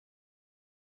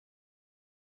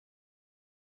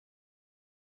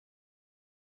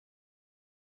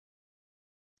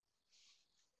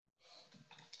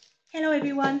Hello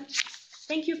everyone.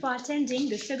 Thank you for attending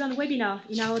the second webinar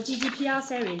in our GDPR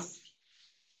series.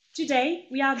 Today,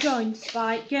 we are joined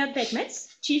by Gerd Beckmetz,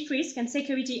 Chief Risk and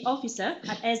Security Officer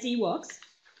at Worx,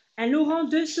 and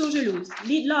Laurent de Sourgelouse,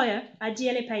 Lead Lawyer at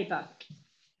DLA Paper.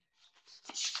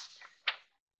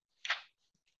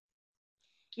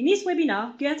 In this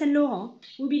webinar, Gerd and Laurent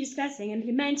will be discussing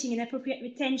implementing an appropriate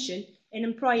retention in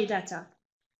employee data.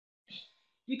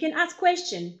 You can ask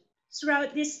questions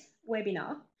throughout this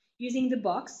webinar using the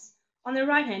box on the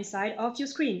right-hand side of your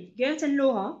screen. Gert and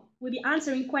Laurent will be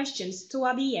answering questions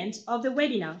toward the end of the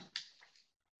webinar.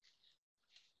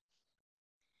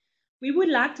 We would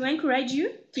like to encourage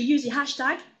you to use the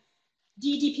hashtag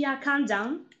GDPR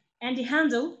Countdown and the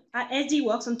handle at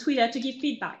SDWorks on Twitter to give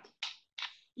feedback.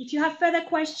 If you have further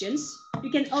questions, you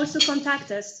can also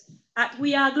contact us at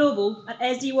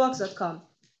weareglobal@sdworks.com.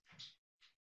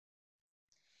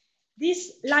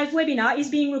 This live webinar is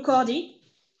being recorded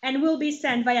and will be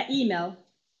sent via email.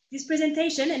 This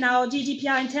presentation and our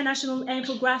GDPR International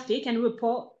infographic and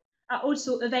report are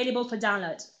also available for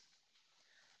download.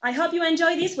 I hope you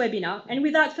enjoy this webinar, and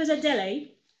without further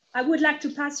delay, I would like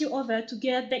to pass you over to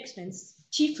Gerd Beckmetz,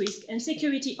 Chief Risk and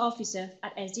Security Officer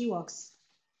at SDWorks.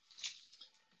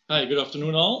 Hi, good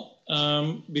afternoon all.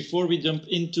 Before we jump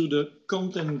into the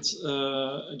content,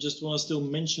 I just want to still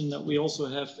mention that we also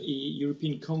have a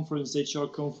European conference, HR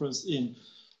conference in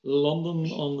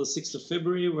London on the 6th of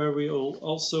February, where we will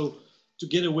also,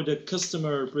 together with a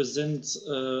customer, present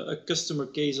a customer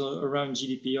case around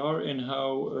GDPR and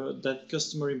how that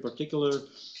customer in particular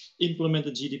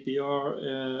implemented GDPR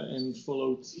and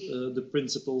followed the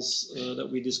principles that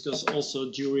we discuss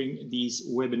also during these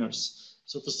webinars.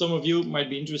 So for some of you, it might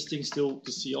be interesting still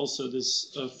to see also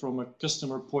this from a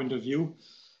customer point of view.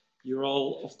 You're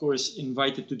all, of course,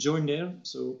 invited to join there.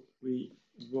 So we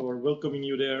are welcoming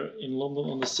you there in London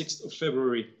on the 6th of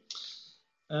February.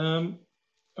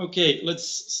 Okay, let's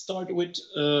start with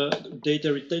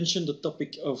data retention, the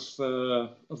topic of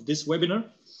this webinar.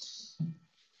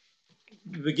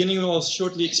 The beginning, I'll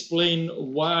shortly explain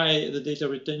why the data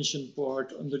retention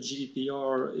part under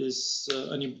GDPR is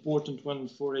an important one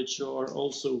for HR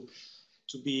also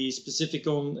to be specific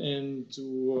on and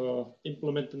to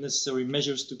implement the necessary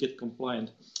measures to get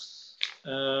compliant.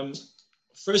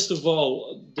 First of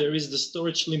all, there is the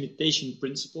storage limitation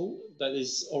principle that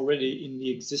is already in the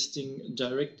existing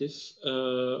directive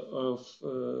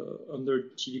under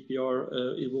GDPR.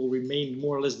 It will remain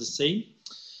more or less the same.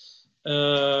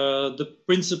 The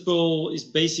principle is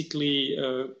basically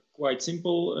quite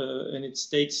simple, and it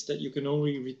states that you can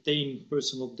only retain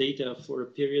personal data for a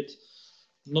period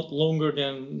not longer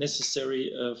than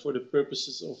necessary for the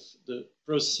purposes of the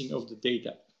processing of the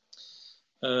data.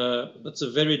 That's a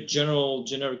very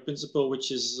generic principle,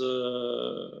 which is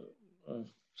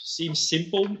seems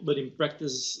simple, but in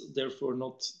practice, therefore,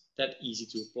 not that easy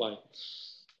to apply.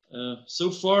 So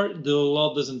far, the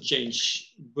law doesn't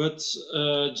change, but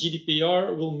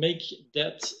GDPR will make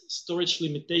that storage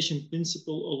limitation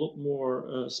principle a lot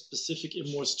more specific and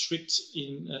more strict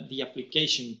in the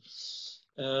application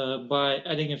by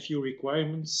adding a few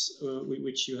requirements with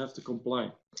which you have to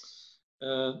comply.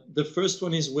 The first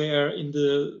one is where in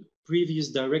the previous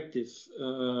directive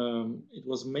it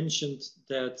was mentioned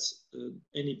that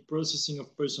any processing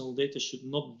of personal data should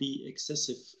not be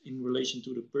excessive in relation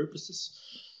to the purposes.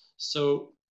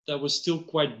 So that was still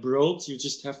quite broad. You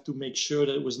just have to make sure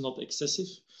that it was not excessive.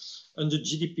 Under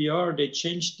GDPR, they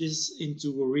changed this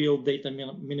into a real data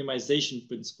minimization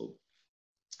principle.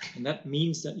 And that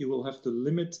means that you will have to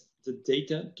limit the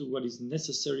data to what is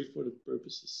necessary for the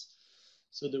purposes.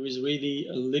 So there is really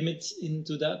a limit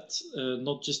into that,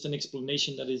 not just an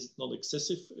explanation that is not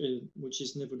excessive, which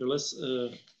is nevertheless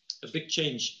a big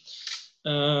change.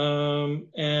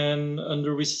 And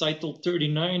under recital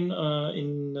 39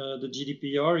 in the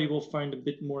GDPR, you will find a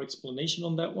bit more explanation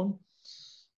on that one,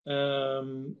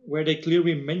 where they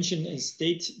clearly mention and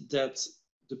state that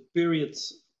the period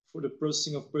for the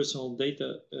processing of personal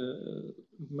data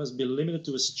must be limited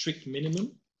to a strict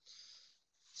minimum.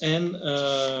 And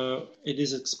it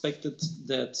is expected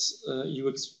that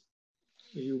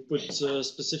you put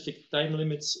specific time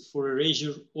limits for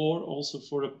erasure or also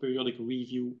for a periodic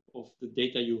review of the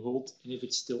data you hold and if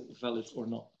it's still valid or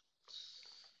not.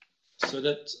 So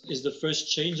that is the first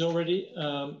change already.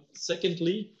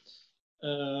 Secondly,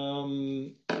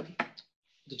 the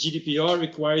GDPR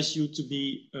requires you to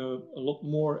be a lot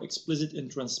more explicit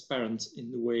and transparent in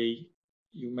the way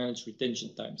you manage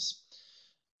retention times.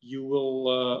 You will,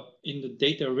 in the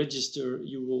data register,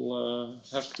 you will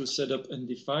have to set up and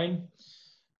define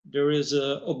There is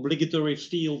an obligatory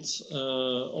field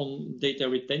on data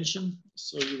retention.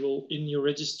 So you will, in your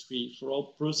registry, for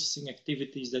all processing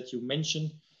activities that you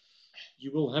mention,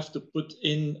 you will have to put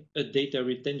in a data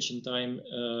retention time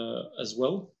as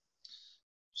well.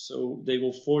 So they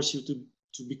will force you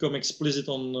to become explicit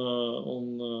on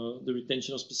the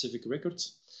retention of specific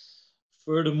records.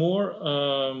 Furthermore,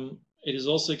 it is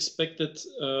also expected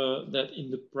that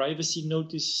in the privacy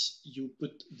notice, you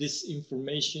put this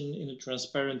information in a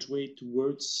transparent way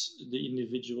towards the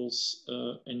individuals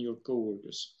and your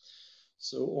coworkers.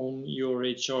 So on your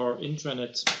HR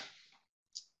intranet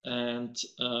and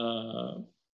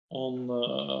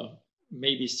on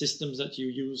maybe systems that you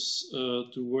use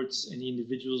towards any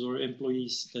individuals or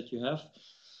employees that you have,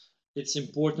 it's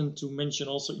important to mention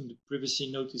also in the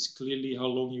privacy notice clearly how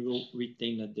long you will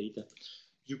retain that data.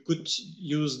 You could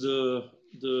use the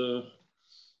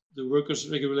workers'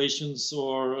 regulations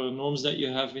or norms that you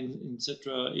have in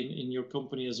etc. in your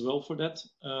company as well for that.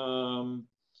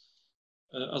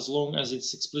 As long as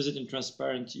it's explicit and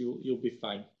transparent, you'll be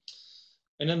fine.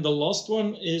 And then the last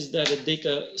one is that a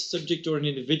data subject or an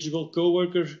individual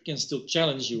coworker can still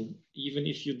challenge you, even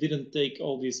if you didn't take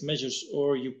all these measures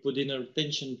or you put in a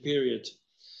retention period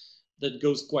that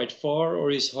goes quite far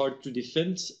or is hard to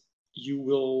defend.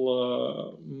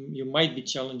 You might be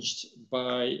challenged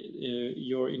by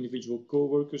your individual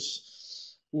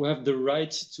coworkers who have the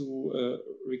right to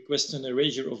request an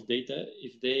erasure of data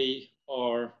if they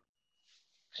are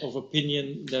of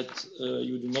opinion that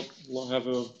you do not have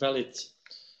a valid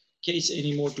case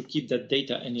anymore to keep that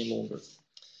data any longer.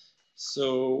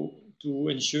 So to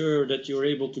ensure that you're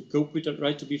able to cope with that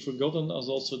right to be forgotten, as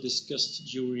also discussed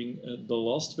during the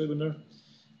last webinar,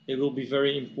 it will be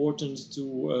very important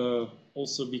to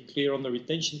also be clear on the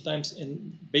retention times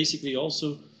and basically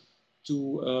also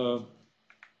to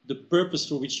the purpose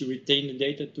for which you retain the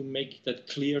data, to make that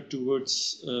clear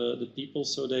towards the people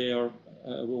so they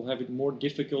will have it more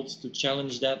difficult to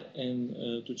challenge that and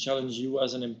to challenge you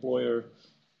as an employer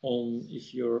on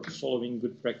if you're following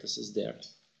good practices there.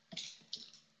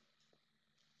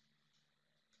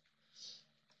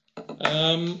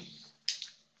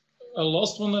 A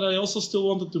last one that I also still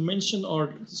wanted to mention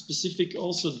are specific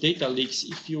also data leaks.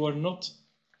 If you are not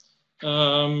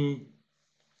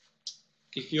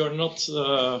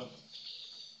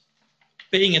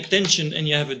paying attention and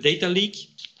you have a data leak,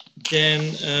 then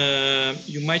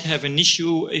you might have an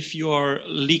issue if you are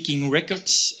leaking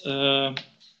records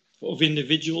of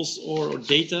individuals or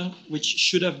data which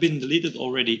should have been deleted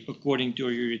already according to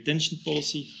your retention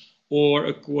policy or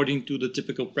according to the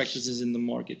typical practices in the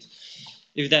market.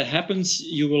 If that happens,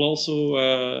 you will also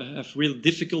have real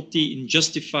difficulty in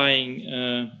justifying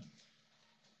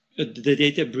the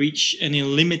data breach and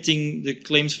in limiting the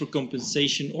claims for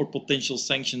compensation or potential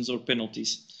sanctions or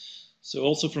penalties. So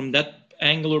also from that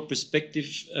angle or perspective,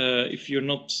 if you're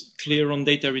not clear on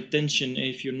data retention,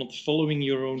 if you're not following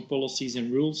your own policies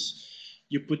and rules,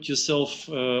 you put yourself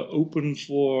open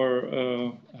for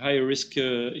higher risk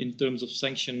in terms of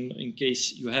sanction in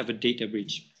case you have a data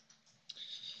breach.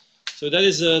 So that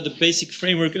is the basic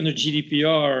framework under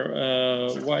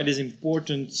GDPR, why it is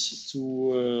important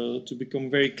to become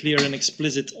very clear and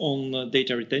explicit on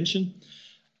data retention.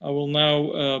 I will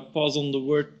now pass on the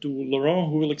word to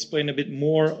Laurent, who will explain a bit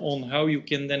more on how you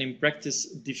can then in practice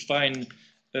define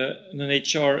an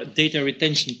HR data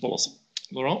retention policy.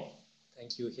 Laurent?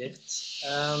 Thank you, Geert.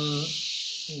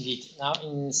 Indeed. Now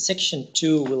in section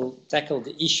 2, we'll tackle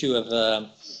the issue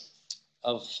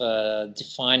of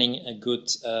defining a good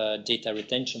data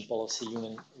retention policy,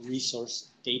 human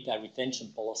resource data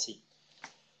retention policy.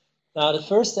 Now the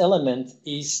first element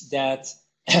is that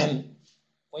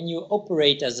when you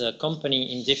operate as a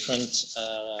company in different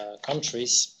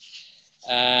countries,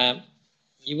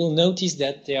 you will notice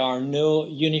that there are no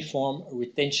uniform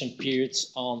retention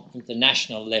periods on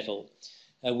international level.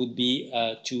 That would be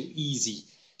too easy.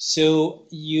 So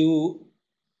you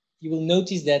will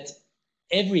notice that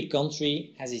every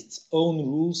country has its own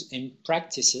rules and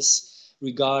practices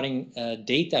regarding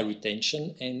data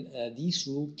retention, and these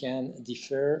rules can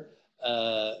differ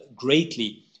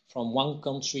greatly from one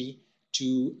country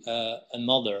to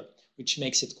another, which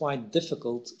makes it quite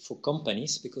difficult for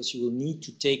companies because you will need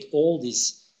to take all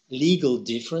these legal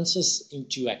differences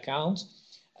into account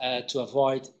to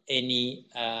avoid any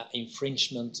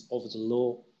infringement of the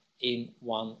law in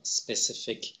one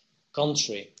specific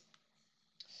country.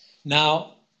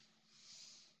 Now,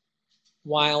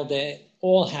 while they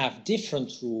all have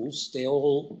different rules,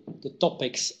 the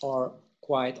topics are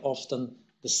quite often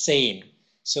the same.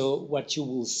 So what you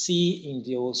will see in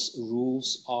those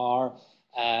rules are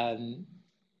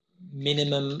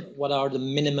what are the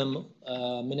minimal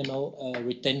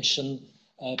retention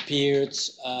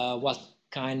periods, what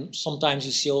kind, sometimes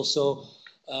you see also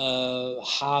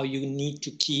how you need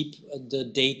to keep the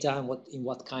data and in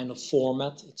what kind of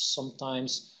format. It's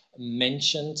sometimes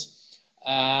mentioned.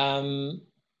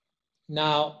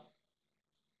 Now,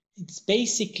 it's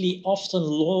basically often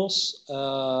laws,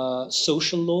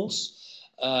 social laws,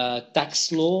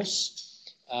 tax laws,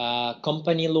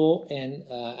 company law, and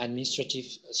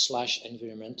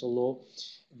administrative/environmental law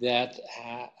that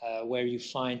where you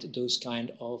find those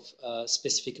kind of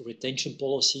specific retention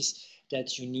policies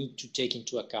that you need to take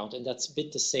into account. And that's a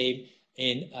bit the same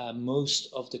in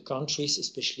most of the countries,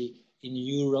 especially in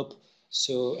Europe.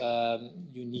 So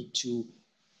you need to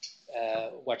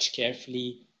watch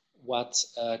carefully what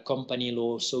company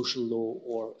law, social law,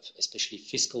 or especially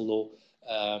fiscal law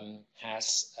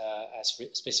has as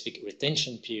specific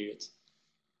retention period.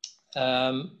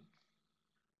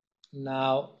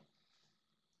 Now,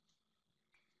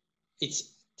 it's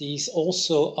these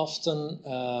also often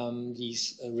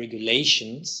these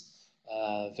regulations,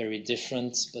 very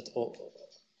different, but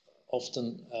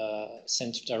often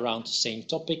centered around the same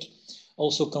topic,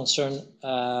 also concern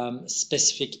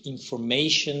specific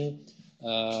information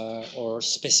or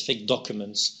specific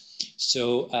documents.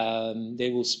 So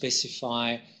they will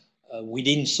specify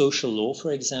within social law,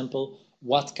 for example,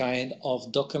 what kind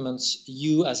of documents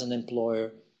you as an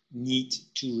employer need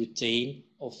to retain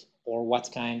or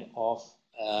what kind of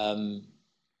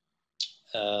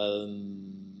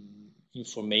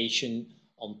information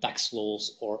on tax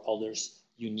laws or others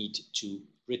you need to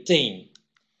retain.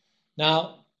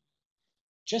 Now,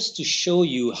 just to show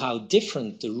you how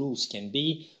different the rules can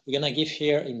be, we're going to give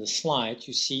here in the slide,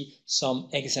 you see some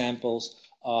examples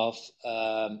of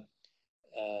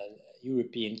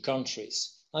European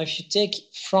countries. Now, if you take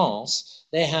France,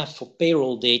 they have for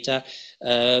payroll data,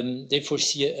 they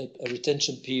foresee a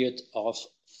retention period of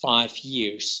 5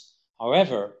 years.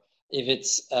 However, if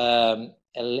it's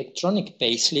electronic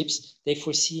pay slips, they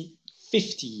foresee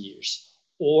 50 years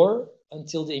or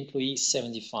until the employee is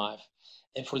 75.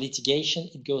 And for litigation,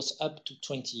 it goes up to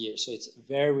 20 years. So it's a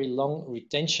very long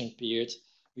retention period,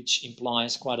 which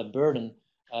implies quite a burden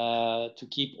to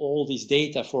keep all this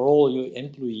data for all your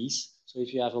employees. So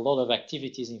if you have a lot of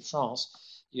activities in France,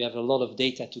 you have a lot of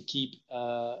data to keep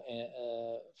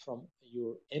from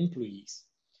your employees.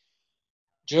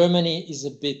 Germany is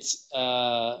a bit,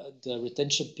 the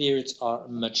retention periods are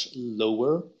much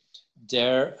lower.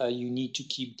 There you need to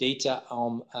keep data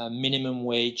on minimum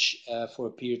wage for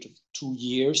a period of 2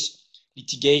 years.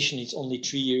 Litigation is only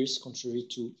 3 years, contrary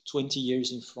to 20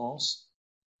 years in France.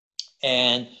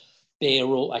 And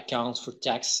payroll accounts for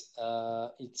tax,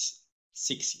 it's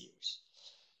 6 years.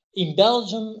 In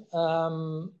Belgium,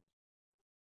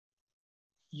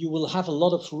 you will have a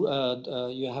lot of,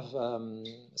 you have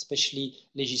especially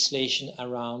legislation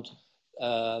around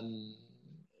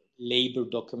labor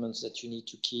documents that you need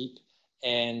to keep,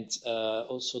 and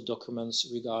also documents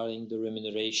regarding the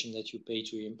remuneration that you pay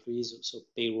to your employees, so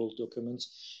payroll documents.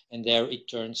 And there it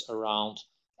turns around,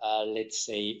 let's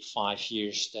say, 5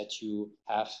 years that you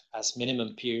have as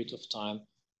minimum period of time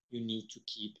you need to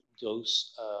keep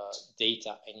those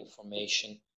data and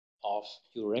information of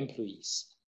your employees.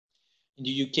 In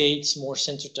the UK, it's more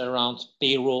centered around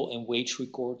payroll and wage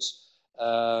records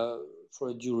for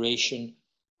a duration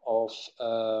of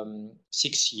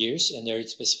 6 years, and there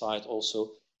it's specified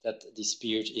also that this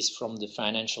period is from the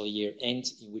financial year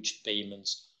end in which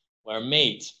payments were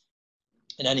made.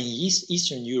 And then in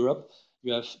Eastern Europe,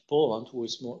 you have Poland, who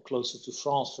is more closer to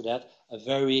France for that, a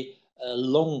very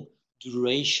long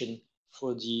duration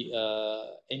for the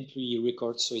employee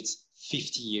record, so it's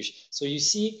 50 years. So you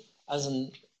see, as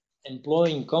an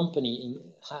employing company in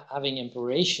having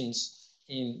operations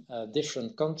in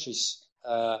different countries,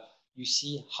 you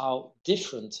see how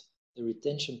different the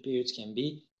retention periods can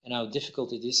be and how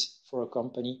difficult it is for a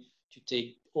company to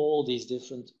take all these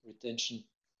different retention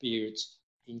periods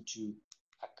into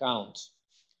account.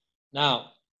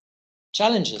 Now,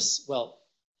 challenges. Well,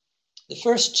 the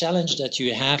first challenge that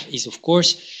you have is, of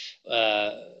course,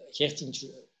 Gert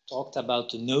talked about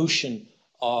the notion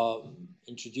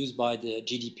introduced by the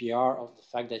GDPR of the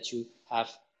fact that you have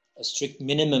a strict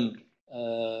minimum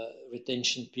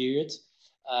retention period.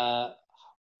 Of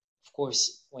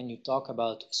course, when you talk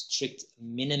about strict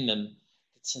minimum,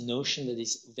 it's a notion that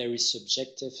is very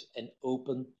subjective and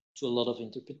open to a lot of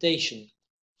interpretation.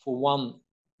 For one,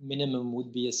 minimum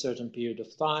would be a certain period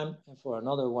of time, and for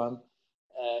another one,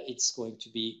 it's going to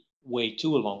be way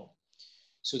too long.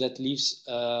 So that leaves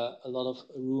a lot of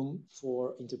room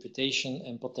for interpretation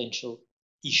and potential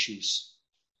issues.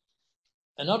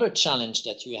 Another challenge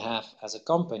that you have as a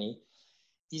company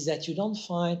is that you don't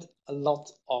find a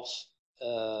lot of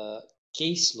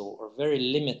case law, or very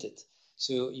limited.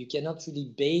 So you cannot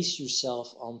really base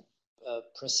yourself on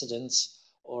precedents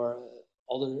or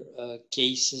other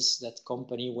cases that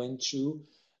company went through.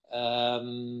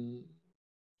 And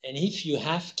if you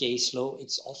have case law,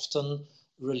 it's often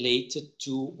related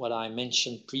to what I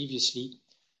mentioned previously,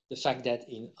 the fact that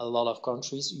in a lot of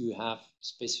countries you have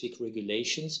specific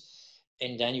regulations,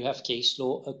 and then you have case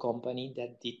law, a company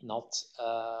that did not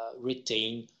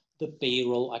retain the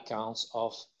payroll accounts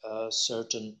of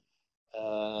certain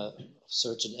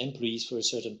employees for a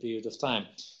certain period of time.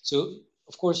 So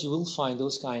of course you will find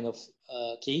those kind of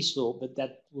case law, but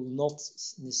that will not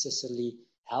necessarily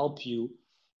help you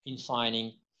in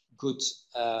finding good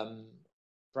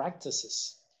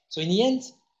practices. So in the end,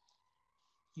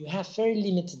 you have very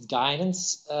limited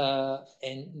guidance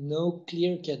and no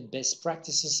clear-cut best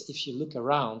practices if you look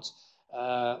around.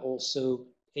 Also,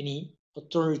 any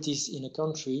authorities in a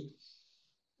country,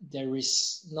 there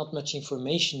is not much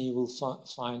information you will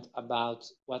find about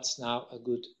what's now a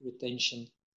good retention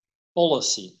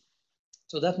policy.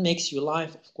 So that makes your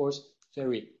life, of course,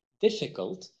 very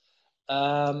difficult.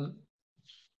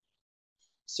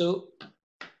 So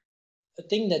a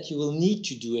thing that you will need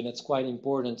to do, and it's quite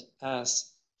important as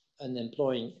an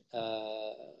employing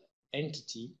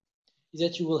entity, is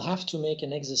that you will have to make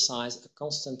an exercise, a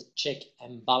constant check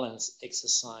and balance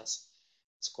exercise.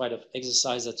 It's quite an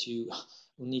exercise that you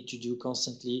will need to do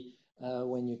constantly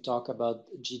when you talk about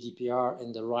GDPR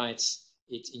and the rights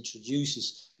it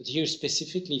introduces. But here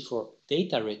specifically for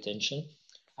data retention,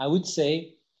 I would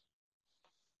say,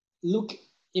 look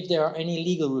if there are any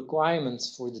legal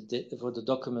requirements for the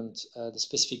document, the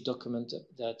specific document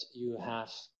that you have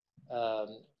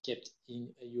kept in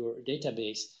your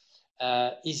database.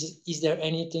 Is there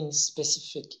anything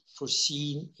specific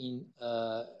foreseen in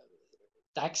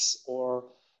tax or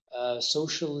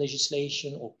social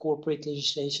legislation or corporate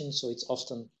legislation? So it's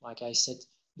often, like I said,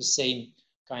 the same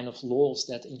kind of laws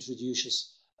that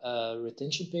introduces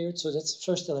retention period. So that's the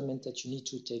first element that you need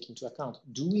to take into account.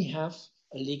 Do we have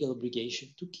a legal obligation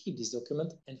to keep this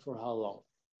document, and for how long?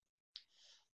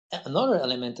 Another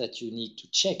element that you need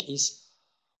to check is,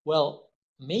 well,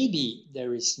 maybe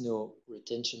there is no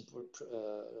retention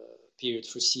period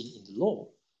foreseen in the law.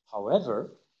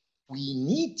 However, we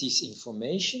need this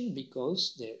information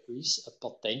because there is a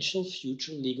potential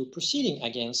future legal proceeding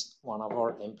against one of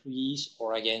our employees,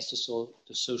 or against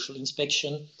the social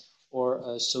inspection,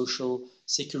 or social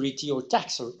security or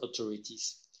tax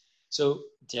authorities. So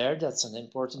that's an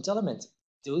important element.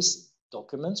 Those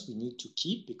documents we need to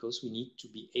keep because we need to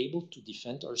be able to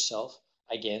defend ourselves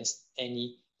against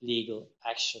any legal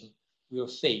action we are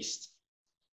faced.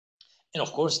 And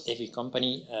of course, every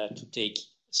company to take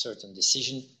a certain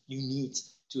decision, you need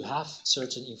to have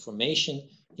certain information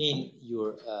in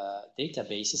your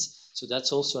databases. So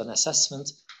that's also an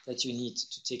assessment that you need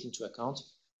to take into account.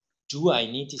 Do I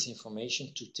need this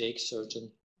information to take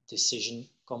certain decision,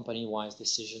 company-wise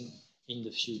decision in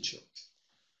the future?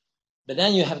 But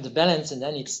then you have the balance, and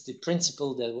then it's the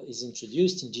principle that is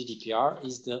introduced in GDPR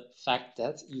is the fact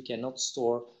that you cannot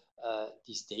store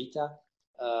this data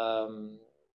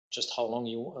just how long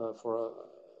you for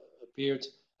a period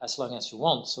as long as you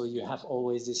want. So you have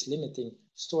always this limiting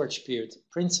storage period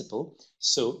principle.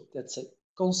 So that's a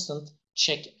constant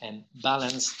check and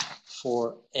balance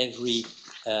for every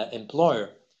employer.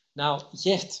 Now,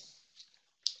 yet,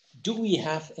 do we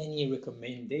have any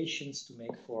recommendations to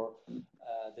make for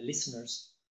the listeners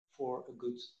for a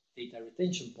good data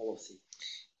retention policy?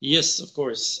 Yes, of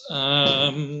course.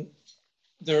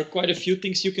 There are quite a few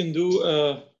things you can do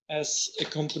as a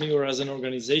company or as an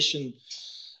organization.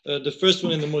 The first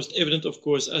one and the most evident, of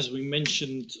course, as we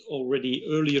mentioned already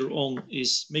earlier on,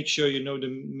 is make sure you know the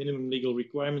minimum legal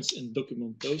requirements and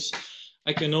document those.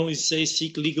 I can only say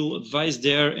seek legal advice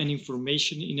there and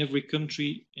information in every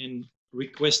country, and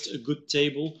request a good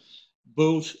table,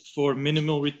 both for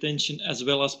minimal retention as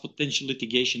well as potential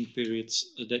litigation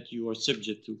periods that you are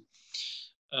subject to.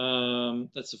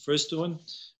 That's the first one.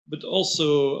 But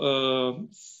also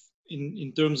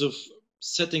in terms of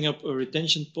setting up a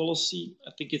retention policy,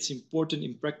 I think it's important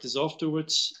in practice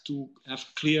afterwards to have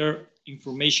clear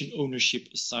information ownership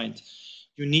assigned.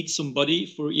 You need somebody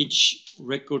for each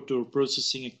record or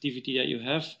processing activity that you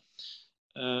have.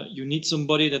 You need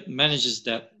somebody that manages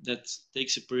that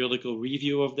takes a periodical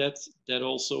review of that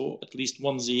also at least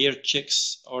once a year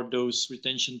checks, are those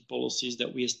retention policies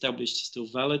that we established still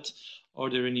valid? Are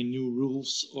there any new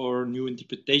rules or new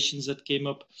interpretations that came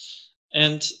up?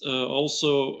 And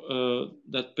also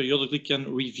that periodically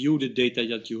can review the data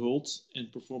that you hold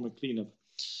and perform a cleanup.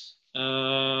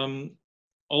 Also,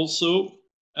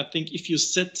 I think if you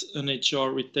set an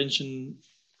HR retention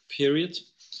period,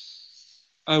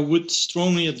 I would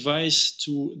strongly advise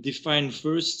to define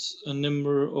first a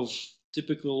number of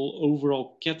typical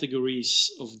overall categories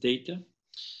of data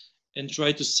and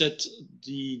try to set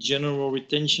the general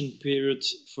retention period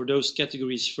for those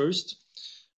categories first.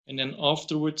 And then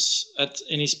afterwards add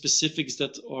any specifics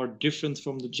that are different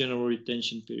from the general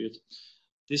retention period.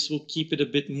 This will keep it a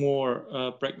bit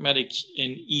more pragmatic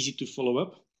and easy to follow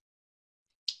up.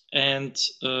 And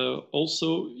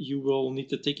also you will need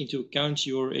to take into account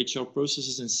your HR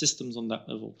processes and systems on that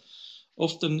level.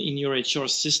 Often in your HR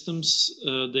systems,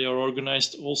 they are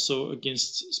organized also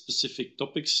against specific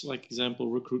topics, like example,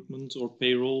 recruitment or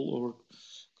payroll or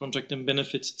contract and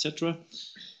benefits, etc.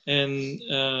 And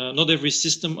not every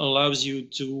system allows you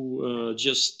to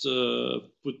just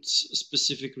put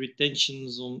specific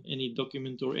retentions on any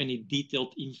document or any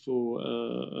detailed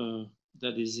info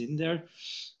that is in there.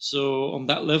 So on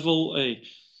that level,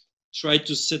 try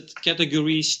to set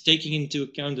categories taking into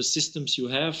account the systems you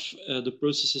have, the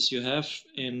processes you have,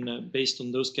 and based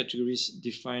on those categories,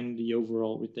 define the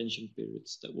overall retention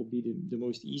periods. That will be the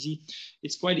most easy.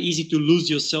 It's quite easy to lose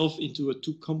yourself into a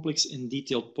too complex and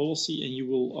detailed policy, and you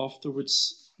will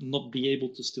afterwards not be able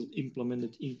to still implement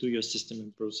it into your system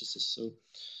and processes. So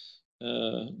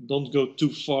don't go too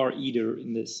far either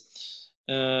in this.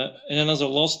 And then as a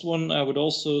last one, I would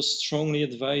also strongly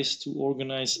advise to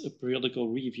organize a periodical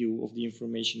review of the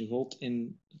information you hold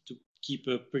and to keep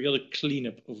a periodic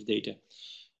cleanup of data.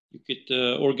 You could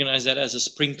organize that as a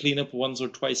spring cleanup once or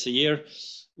twice a year,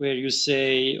 where you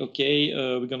say, okay,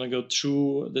 we're going to go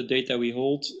through the data we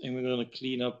hold and we're going to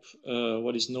clean up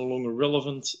what is no longer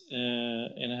relevant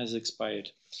and has expired.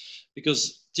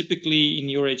 Because typically in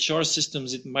your HR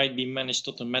systems, it might be managed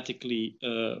automatically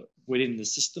within the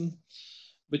system.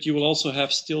 But you will also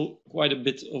have still quite a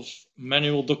bit of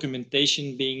manual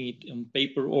documentation, being it on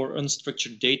paper or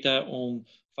unstructured data on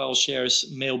file shares,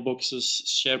 mailboxes,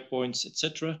 SharePoints,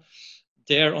 etc.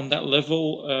 There on that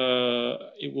level,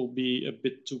 it will be a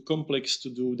bit too complex to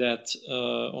do that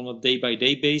on a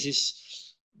day-by-day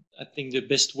basis. I think the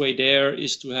best way there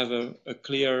is to have a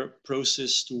clear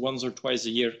process to once or twice a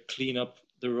year clean up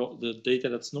the data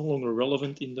that's no longer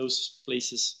relevant in those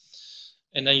places.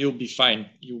 And then you'll be fine.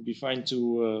 You'll be fine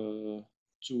to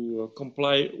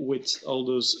comply with all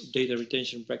those data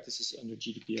retention practices under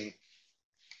GDPR.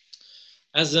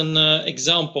 As an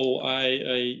example,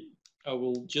 I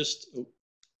will just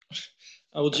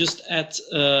add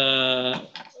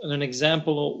an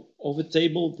example of a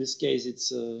table. In this case,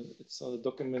 it's a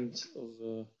document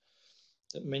of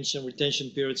that mention retention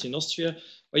periods in Austria.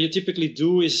 What you typically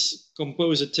do is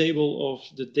compose a table of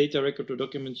the data record or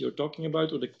document you're talking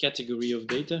about, or the category of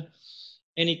data.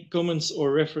 Any comments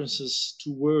or references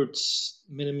towards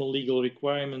minimal legal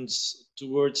requirements,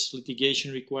 towards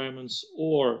litigation requirements,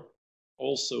 or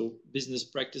also business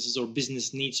practices or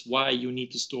business needs, why you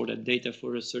need to store that data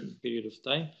for a certain period of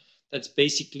time. That's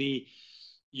basically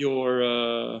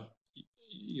your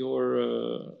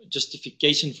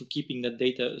justification for keeping that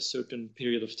data a certain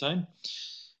period of time.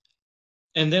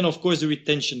 And then, of course, the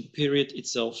retention period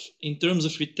itself. In terms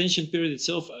of retention period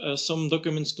itself, some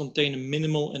documents contain a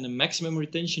minimal and a maximum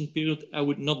retention period. I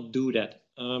would not do that.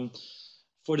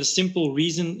 For the simple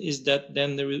reason is that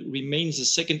then there remains a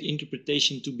second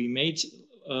interpretation to be made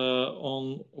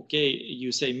on, okay,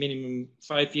 you say minimum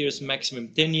 5 years,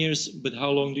 maximum 10 years, but how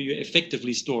long do you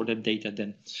effectively store that data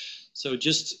then? So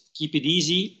just keep it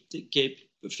easy,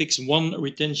 fix one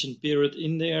retention period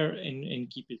in there and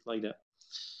keep it like that.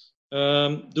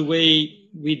 The way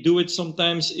we do it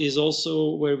sometimes is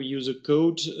also where we use a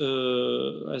code.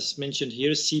 As mentioned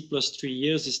here, C plus 3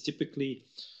 years is typically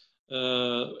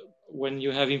when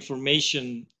you have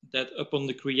information that upon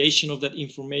the creation of that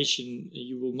information,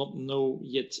 you will not know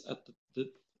yet at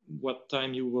what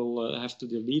time you will have to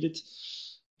delete it,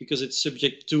 because it's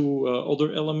subject to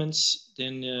other elements.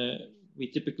 Then we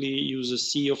typically use a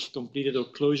C of completed or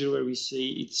closure, where we say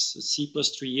it's a C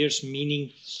plus 3 years,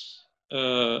 meaning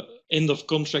end of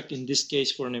contract, in this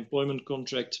case for an employment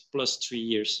contract, plus 3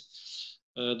 years.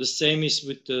 The same is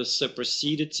with the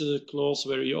superseded clause,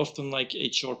 where you often like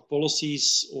HR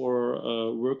policies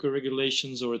or worker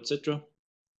regulations or etc.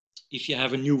 If you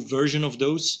have a new version of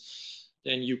those,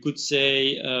 then you could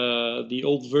say the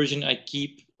old version I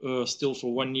keep still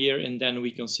for 1 year and then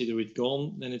we consider it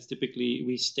gone. Then it's typically,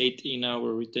 we state in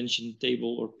our retention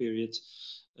table or period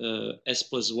S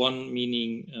plus 1,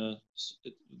 meaning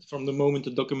from the moment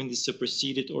the document is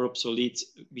superseded or obsolete,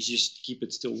 we just keep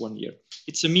it still 1 year.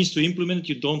 It's a means to implement it.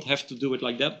 You don't have to do it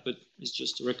like that, but it's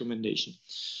just a recommendation.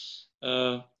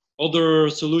 Other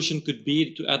solution could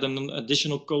be to add an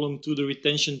additional column to the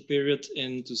retention period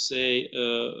and to say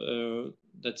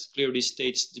that clearly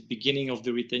states the beginning of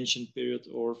the retention period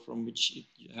or from which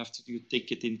you have to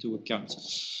take it into account.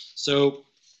 So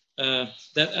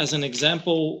that as an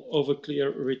example of a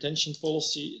clear retention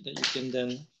policy that you can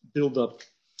then build up.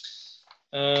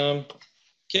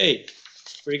 Okay,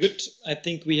 very good. I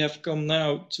think we have come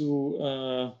now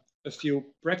to a few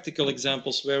practical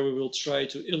examples where we will try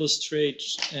to illustrate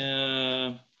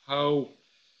how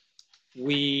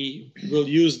we will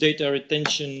use data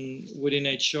retention within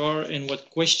HR and what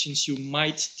questions you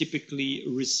might typically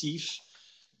receive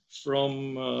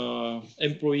from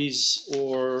employees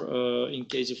or in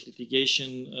case of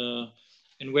litigation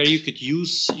and where you could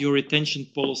use your retention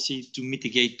policy to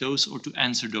mitigate those or to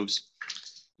answer those.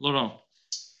 Laurent.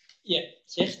 Yeah,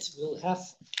 Gert will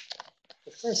have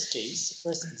the first case, the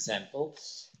first example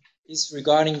is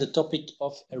regarding the topic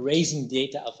of erasing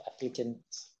data of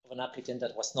an applicant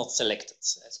that was not selected.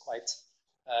 That's quite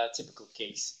a typical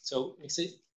case. So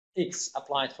X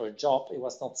applied for a job, it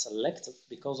was not selected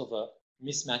because of a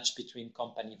mismatch between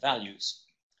company values.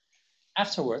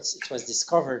 Afterwards, it was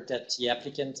discovered that the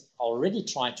applicant already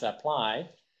tried to apply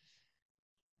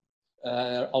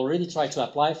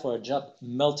for a job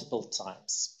multiple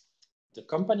times. The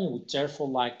company would therefore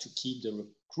like to keep the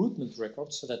recruitment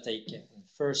record so that they can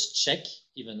first check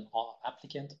if an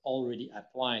applicant already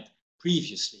applied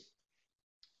previously.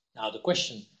 Now the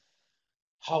question,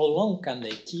 how long can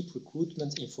they keep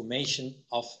recruitment information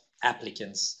of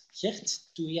applicants? Gert,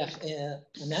 do we have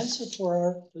an answer for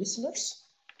our listeners?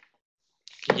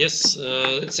 Yes,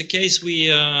 it's a case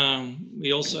we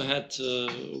also had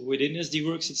within SD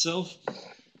Worx itself,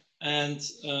 and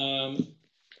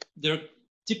there are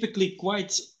typically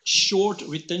quite short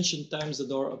retention times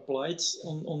that are applied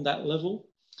on that level.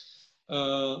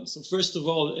 So first of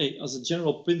all, as a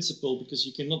general principle, because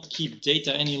you cannot keep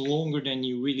data any longer than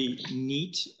you really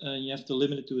need, you have to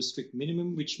limit it to a strict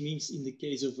minimum, which means in the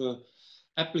case of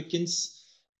applicants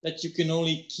that you can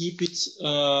only keep it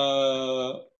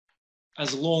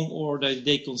as long or that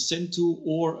they consent to,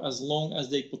 or as long as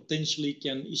they potentially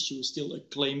can issue still a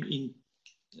claim in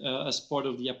as part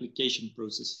of the application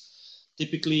process.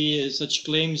 Typically, such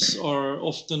claims are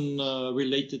often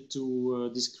related to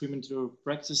discriminatory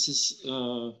practices,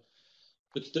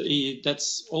 but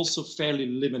that's also fairly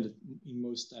limited in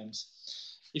most times.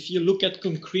 If you look at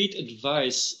concrete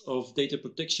advice of data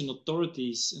protection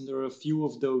authorities, and there are a few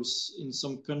of those in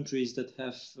some countries that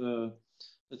have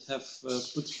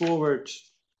put forward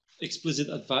explicit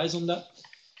advice on that,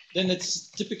 then it's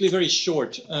typically very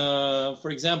short. For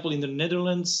example, in the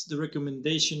Netherlands, the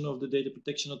recommendation of the Data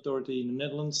Protection Authority in the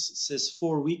Netherlands says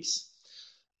 4 weeks,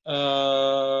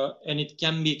 and it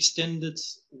can be extended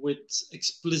with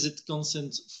explicit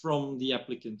consent from the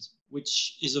applicant,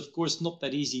 which is of course not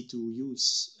that easy to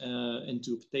use and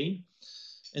to obtain,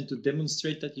 and to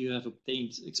demonstrate that you have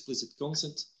obtained explicit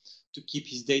consent to keep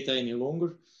his data any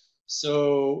longer.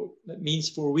 So that means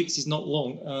 4 weeks is not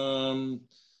long.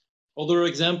 Other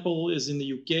example is in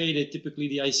the UK,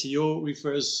 the ICO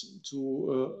refers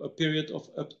to a period of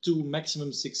up to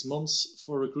maximum 6 months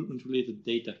for recruitment related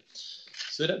data.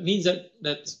 So that means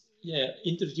that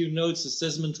interview notes,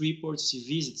 assessment reports,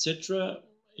 CVs, etc.,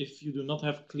 if you do not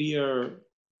have clear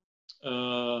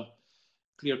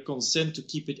consent to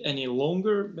keep it any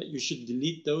longer, but you should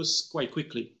delete those quite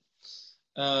quickly.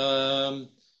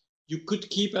 You could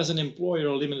keep as an employer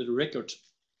a limited record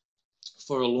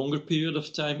for a longer period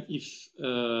of time if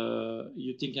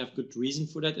you think you have good reason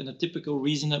for that. And a typical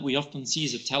reason that we often see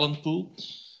is a talent pool.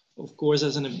 Of course,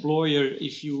 as an employer,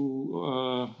 if you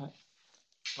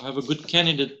have a good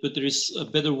candidate, but there is a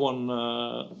better one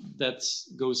that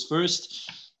goes first,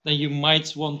 then you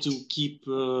might want to keep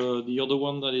the other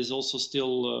one that is also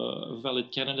still a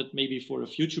valid candidate, maybe for a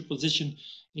future position,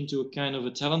 into a kind of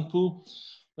a talent pool.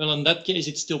 Well, in that case,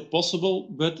 it's still possible,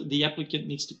 but the applicant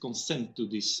needs to consent to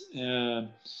this.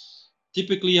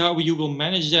 Typically, how you will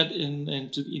manage that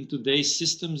in today's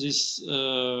systems is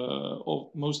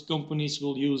most companies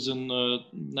will use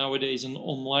nowadays an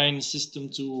online system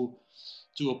to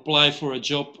apply for a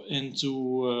job and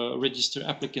to register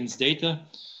applicants' data.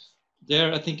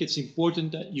 There, I think it's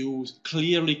important that you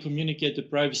clearly communicate the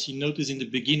privacy notice in the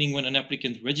beginning when an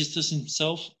applicant registers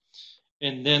himself.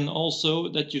 And then also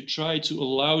that you try to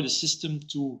allow the system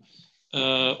to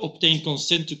obtain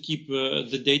consent to keep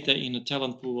the data in a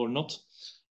talent pool or not.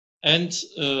 And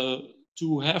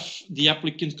to have the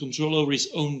applicant control over his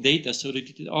own data so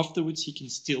that afterwards he can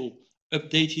still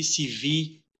update his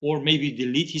CV or maybe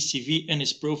delete his CV and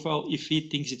his profile if he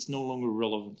thinks it's no longer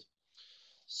relevant.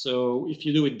 So if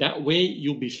you do it that way,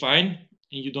 you'll be fine.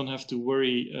 and you don't have to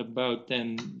worry about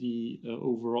then the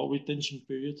overall retention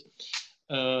period.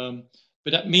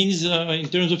 But that means in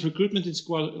terms of recruitment, it's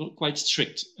quite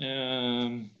strict.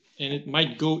 And it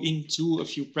might go into a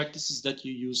few practices that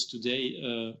you use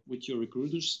today with your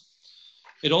recruiters.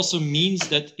 It also means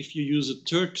that if you use a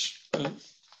third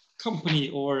company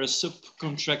or a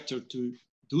subcontractor to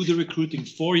do the recruiting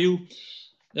for you,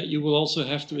 that you will also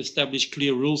have to establish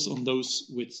clear rules on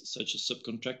those with such a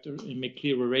subcontractor and make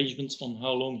clear arrangements on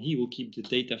how long he will keep the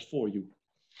data for you.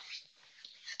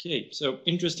 Okay, so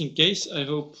interesting case. I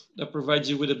hope that provides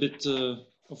you with a bit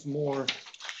of more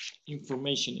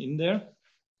information in there.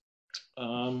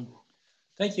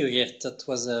 Thank you, Geert. That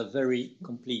was a very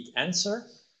complete answer,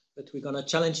 but we're going to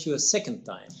challenge you a second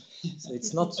time. So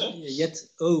it's not yet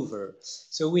over.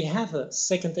 So we have a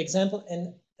second example,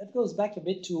 and that goes back a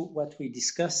bit to what we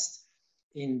discussed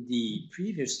in the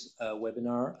previous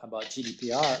webinar about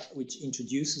GDPR, which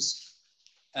introduces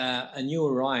a new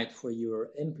right for your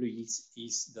employees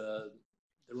is the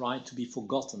right to be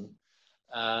forgotten,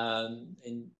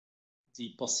 and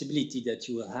the possibility that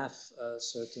you will have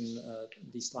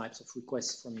these types of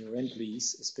requests from your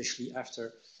employees, especially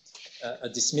after a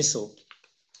dismissal.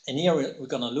 And here we're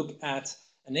going to look at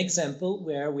an example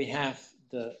where we have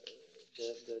the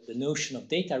notion of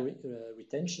data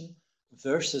retention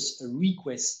versus a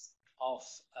request of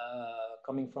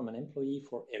coming from an employee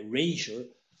for erasure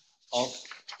of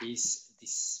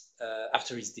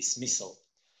after his dismissal.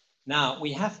 Now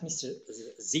we have Mr.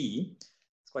 Z.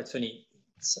 It's quite funny.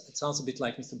 It sounds a bit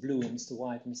like Mr. Blue and Mr.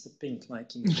 White and Mr. Pink,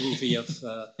 like in the movie of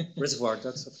Reservoir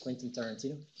Dogs of Quentin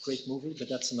Tarantino. Great movie, but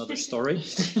that's another story.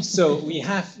 So we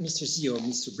have Mr. Z or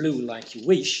Mr. Blue, like you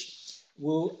wish,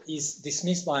 who is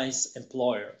dismissed by his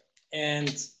employer.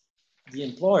 And the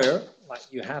employer, like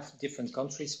you have different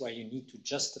countries where you need to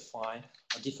justify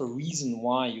a different reason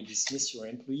why you dismiss your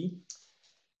employee.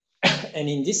 And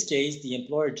in this case, the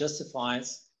employer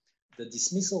justifies the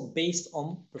dismissal based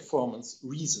on performance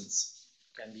reasons.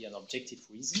 It can be an objective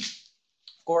reason.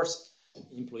 Of course,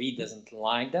 the employee doesn't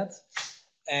like that.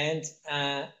 And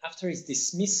after his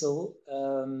dismissal,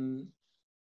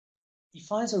 he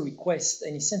finds a request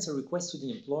and he sends a request to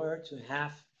the employer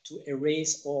to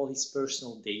erase all his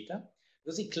personal data,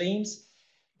 because he claims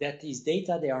that these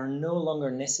data, they are no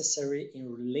longer necessary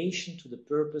in relation to the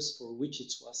purpose for which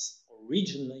it was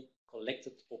originally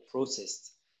collected or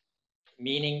processed,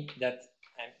 meaning that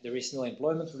there is no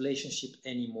employment relationship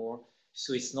anymore,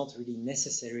 so it's not really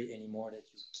necessary anymore that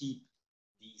you keep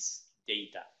these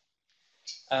data.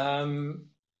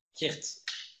 Geert,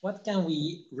 what can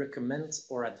we recommend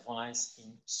or advise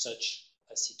in such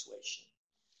a situation?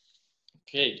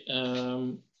 Okay,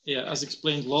 yeah, as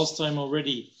explained last time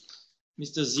already,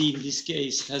 Mr. Z in this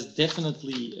case has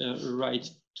definitely a right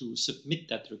to submit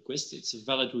that request. It's a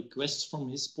valid request from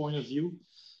his point of view.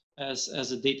 As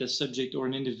a data subject or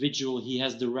an individual, he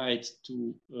has the right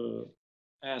to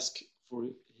ask for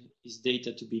his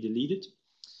data to be deleted.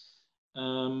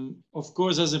 Of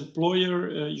course, as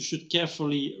employer, you should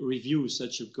carefully review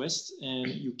such requests, and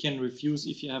you can refuse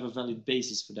if you have a valid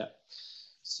basis for that.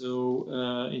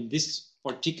 So in this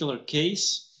particular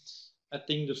case, I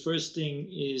think the first thing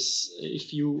is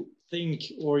if you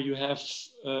think or you have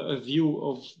a view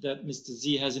of that Mr.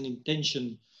 Z has an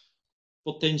intention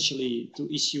potentially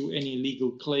to issue any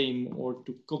legal claim or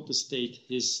to contestate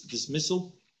his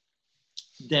dismissal,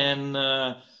 then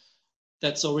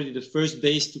that's already the first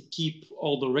base to keep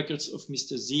all the records of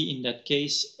Mr. Z in that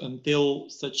case until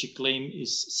such a claim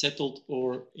is settled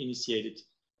or initiated.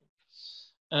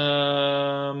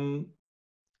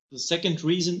 The second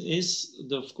reason is,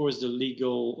 of course, the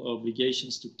legal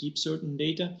obligations to keep certain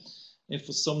data. And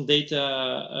for some data,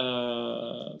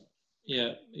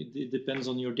 yeah, it depends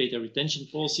on your data retention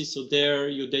policy. So there,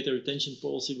 your data retention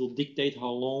policy will dictate how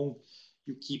long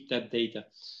you keep that data.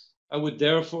 I would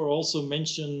therefore also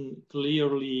mention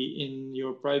clearly in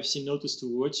your privacy notice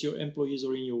towards your employees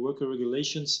or in your worker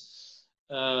regulations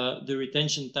the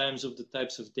retention times of the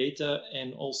types of data,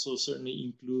 and also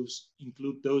certainly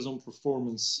include those on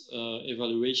performance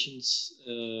evaluations,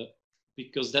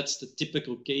 because that's the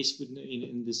typical case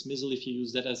in dismissal, if you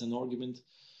use that as an argument,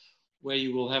 where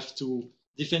you will have to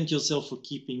defend yourself for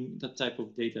keeping that type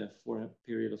of data for a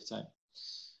period of time.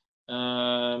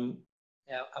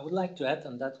 Yeah, I would like to add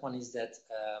on that one is that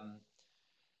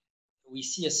we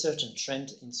see a certain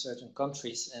trend in certain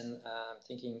countries, and I'm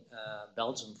thinking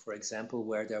Belgium, for example,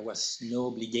 where there was no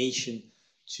obligation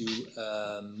to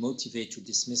motivate to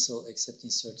dismissal except in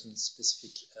certain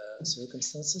specific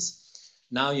circumstances.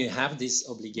 Now you have this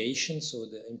obligation, so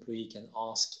the employee can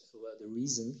ask the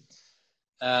reason.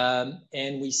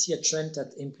 And we see a trend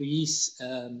that employees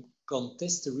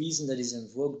contest the reason that is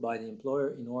invoked by the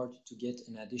employer in order to get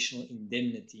an additional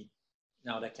indemnity.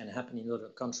 Now, that can happen in other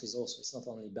countries also. It's not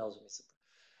only Belgium,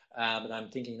 but I'm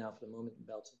thinking now for the moment in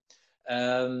Belgium.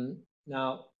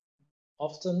 Now,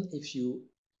 often if you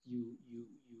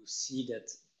see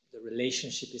that the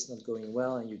relationship is not going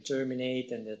well and you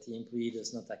terminate and that the employee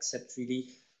does not accept really,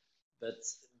 but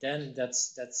then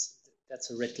that's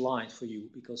a red line for you,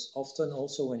 because often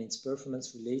also when it's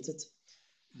performance related,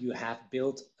 you have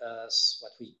built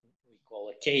what we call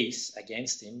a case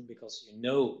against him, because you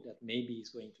know that maybe he's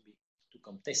going to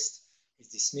contest his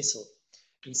dismissal.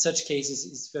 In such cases,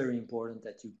 it's very important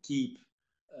that you keep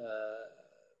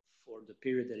for the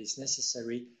period that is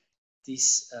necessary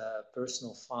this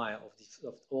personal file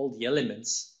of all the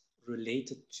elements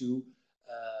related to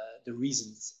the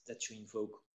reasons that you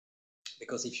invoke.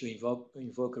 Because if you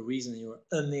invoke a reason and you are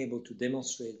unable to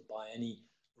demonstrate by any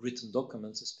written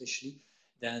documents especially,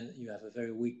 then you have a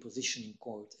very weak position in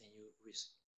court and you risk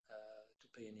to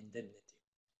pay an indemnity.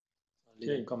 A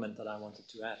little comment that I wanted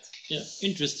to add. Yeah,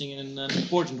 interesting and an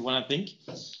important one, I think.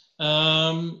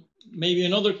 Maybe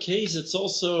another case that's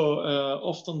also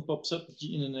often pops up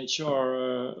in an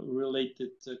HR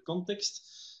related context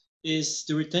is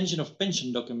the retention of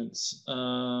pension documents,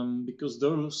 because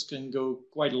those can go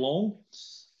quite long.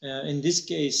 In this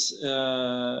case,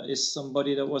 is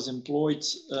somebody that was employed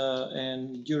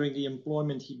and during the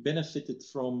employment he benefited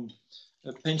from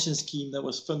a pension scheme that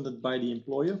was funded by the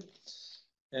employer.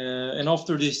 And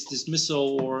after this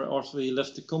dismissal, or after he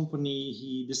left the company,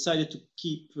 he decided to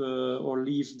keep or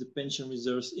leave the pension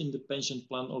reserves in the pension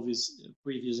plan of his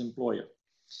previous employer.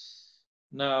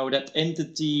 Now that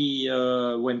entity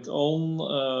went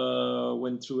on,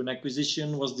 went through an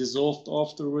acquisition, was dissolved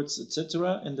afterwards,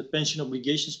 etc. And the pension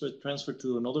obligations were transferred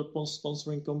to another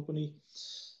sponsoring company.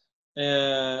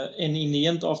 And in the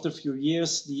end, after a few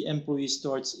years, the employee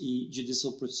starts a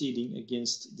judicial proceeding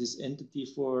against this entity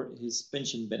for his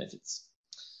pension benefits.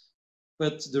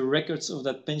 But the records of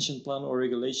that pension plan or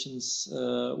regulations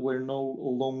were no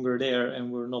longer there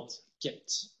and were not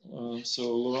kept.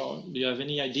 So Laurent, do you have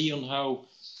any idea on how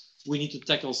we need to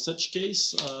tackle such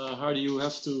case? How do you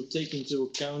have to take into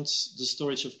account the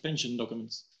storage of pension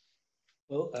documents?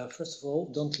 Well, first of all,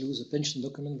 don't lose a pension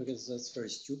document, because that's very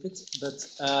stupid. But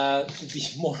to be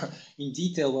more in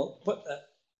detail, well,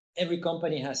 every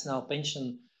company has now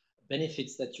pension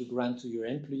benefits that you grant to your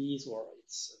employees, or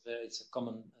it's a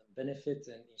common benefit,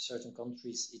 and in certain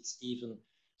countries it's even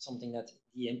something that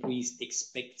the employees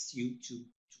expect you to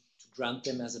grant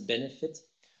them as a benefit.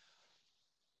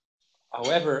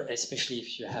 However, especially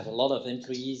if you have a lot of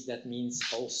employees, that means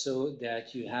also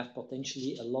that you have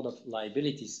potentially a lot of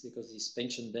liabilities, because these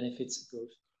pension benefits go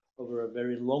over a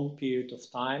very long period of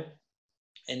time,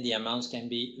 and the amounts can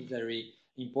be very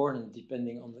important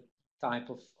depending on the type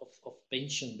of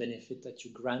pension benefit that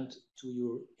you grant to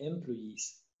your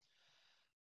employees.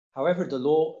 However, the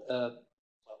law,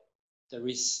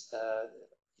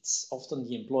 it's often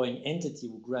the employing entity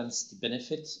who grants the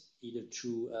benefit, either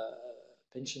through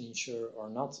pension insurer or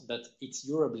not, but it's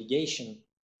your obligation.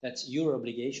 That's your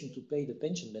obligation to pay the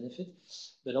pension benefit.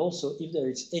 But also, if there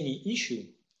is any issue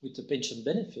with the pension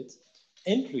benefit,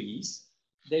 employees,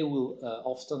 they will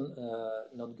often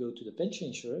not go to the pension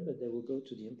insurer, but they will go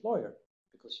to the employer,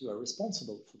 because you are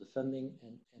responsible for the funding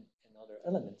and other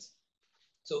elements.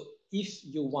 So if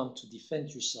you want to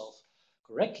defend yourself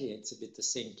correctly, it's a bit the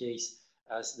same case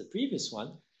as the previous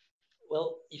one.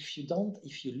 Well, if you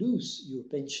lose your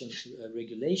pension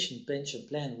regulation, pension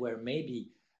plan, where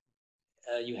maybe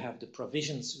you have the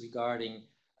provisions regarding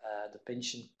the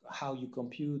pension, how you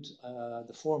compute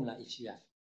the formula, if you have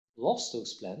lost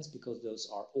those plans because those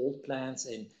are old plans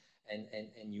and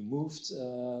you moved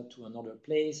to another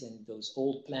place, and those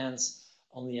old plans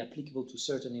only applicable to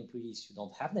certain employees, you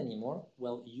don't have them anymore,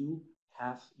 well, you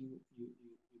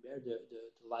bear the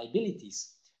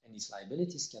liabilities. And these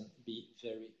liabilities can be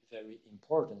very, very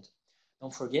important.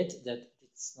 Don't forget that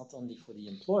it's not only for the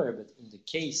employer, but in the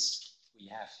case we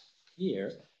have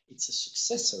here, it's a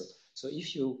successor. So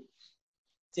if you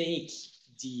take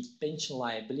the pension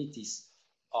liabilities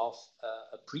of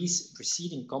a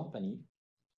preceding company,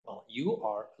 well, you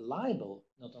are liable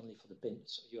not only for the pension,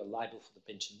 so you are liable for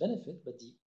the pension benefit, but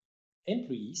the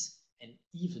employees and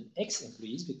even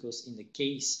ex-employees, because in the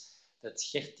case that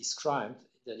Gert described,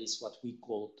 that is what we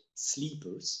call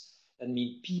sleepers. That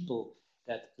means people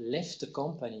that left the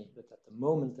company, but at the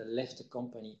moment they left the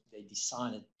company, they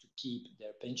decided to keep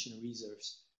their pension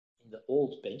reserves in the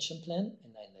old pension plan,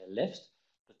 and then they left.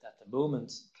 But at the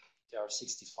moment they are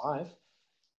 65,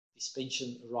 this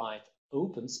pension right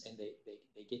opens and they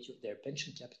get their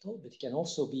pension capital, but it can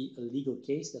also be a legal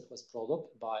case that was brought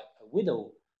up by a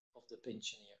widow of the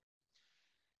pensioner.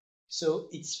 So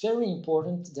it's very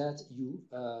important that you,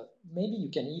 maybe you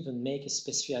can even make a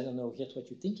specific, I don't know yet what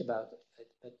you think about it,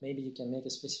 but maybe you can make a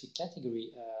specific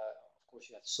category. Of course,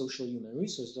 you have social human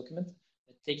resource document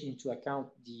that take into account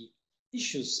the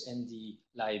issues and the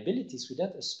liabilities with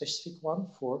that, a specific one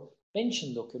for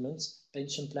pension documents,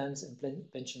 pension plans and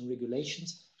pension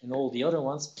regulations, and all the other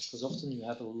ones, because often you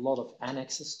have a lot of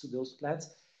annexes to those plans.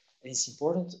 And it's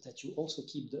important that you also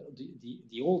keep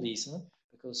the oldies, huh?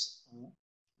 Because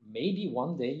maybe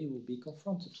one day you will be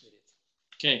confronted with it.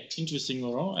 Okay, interesting,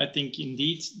 Laurent. I think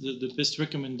indeed the best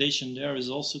recommendation there is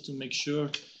also to make sure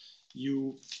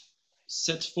you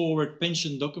set forward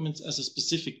pension documents as a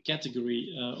specific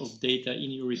category of data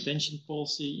in your retention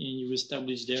policy, and you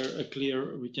establish there a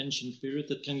clear retention period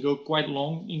that can go quite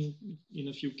long in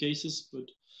a few cases, but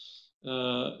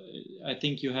I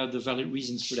think you have the valid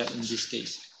reasons for that in this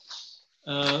case.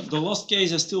 The last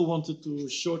case I still wanted to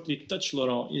shortly touch,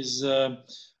 Laurent, is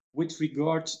with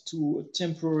regard to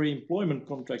temporary employment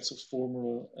contracts of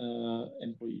former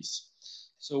employees.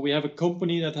 So we have a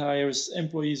company that hires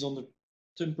employees on the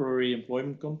temporary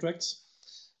employment contracts.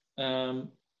 How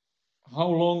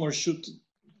long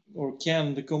or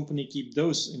can the company keep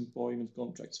those employment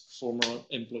contracts for former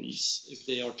employees if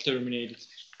they are terminated?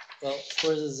 Well, of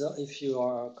course, if you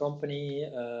are a company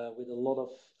with a lot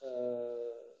of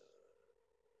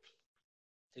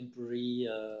temporary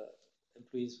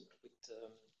employees with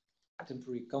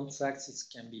temporary contracts, it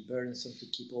can be burdensome to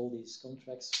keep all these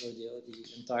contracts for the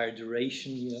entire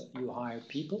duration you hire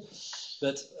people.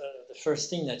 But the first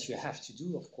thing that you have to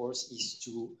do, of course, is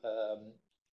to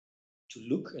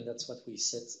look, and that's what we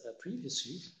said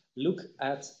previously, look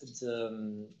at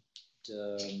the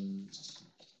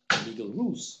legal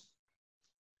rules.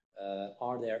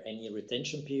 Are there any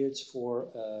retention periods for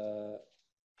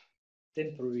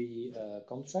temporary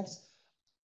contracts?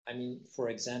 I mean, for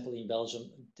example, in Belgium,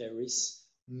 there is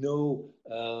no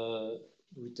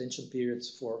retention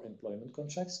periods for employment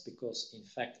contracts because, in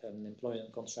fact, an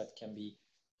employment contract can be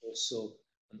also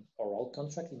an oral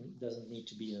contract. It doesn't need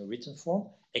to be in a written form,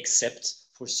 except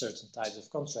for certain types of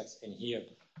contracts. And here,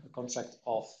 a contract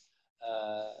of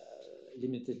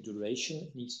limited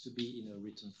duration needs to be in a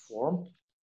written form.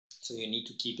 So you need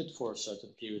to keep it for a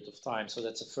certain period of time. So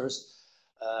that's the first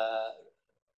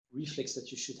reflex that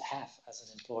you should have as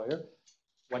an employer.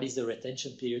 What is the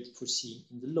retention period foreseen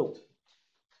in the law?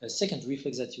 A second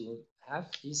reflex that you will have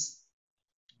is,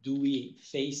 do we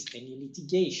face any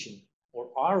litigation, or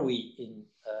are we in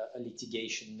a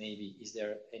litigation maybe? Is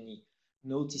there any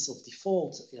notice of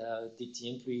default? Did the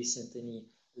employee send any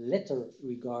letter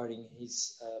regarding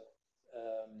his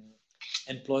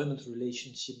employment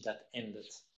relationship that ended?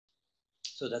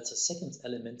 So that's a second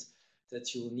element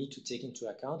that you will need to take into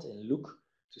account and look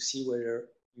to see whether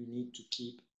you need to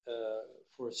keep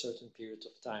for a certain period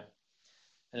of time.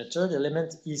 And a third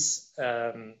element is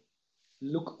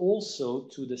look also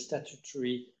to the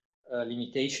statutory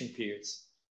limitation periods.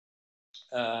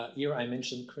 Here I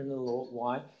mentioned criminal law.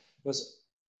 Why? Because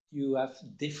you have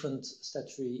different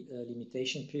statutory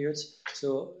limitation periods.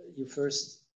 So your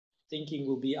first thinking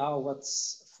will be, what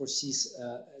foresees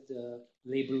the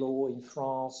labor law in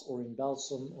France or in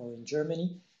Belgium or in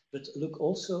Germany, but look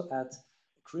also at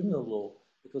criminal law,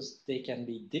 because they can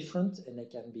be different and they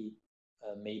can be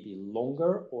maybe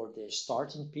longer, or their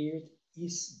starting period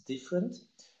is different.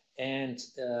 And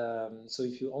so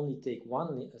if you only take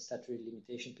one statutory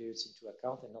limitation periods into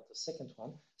account and not the second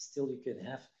one, still you can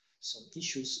have some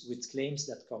issues with claims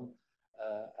that come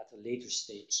at a later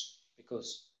stage,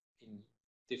 because in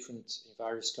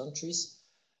various countries,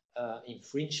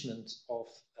 infringement of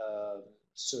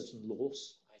certain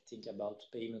laws, I think about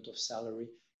payment of salary,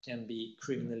 can be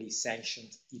criminally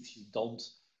sanctioned if you don't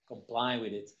comply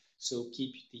with it. So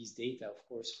keep these data, of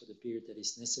course, for the period that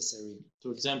is necessary.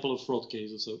 For example, a fraud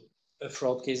case or so. A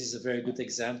fraud case is a very good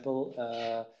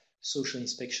example. Social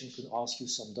inspection can ask you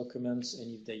some documents,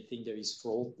 and if they think there is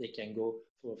fraud, they can go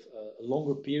for a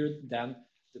longer period than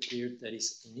the period that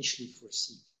is initially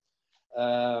foreseen.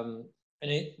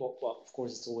 Well, of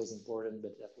course, it's always important,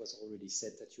 but that was already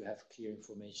said, that you have clear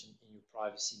information in your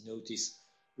privacy notice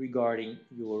regarding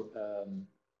your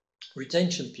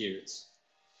retention periods.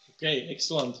 Okay,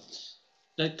 excellent.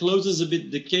 That closes a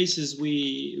bit the cases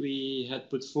we had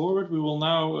put forward. We will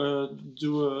now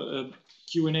do a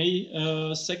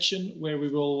Q&A section where we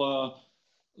will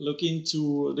look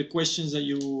into the questions that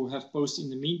you have posted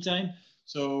in the meantime.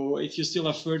 So if you still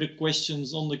have further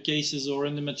questions on the cases or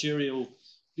in the material,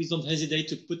 please don't hesitate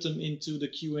to put them into the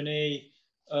Q&A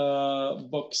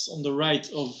box on the right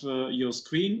of your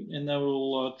screen, and I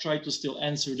will try to still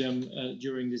answer them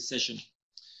during this session.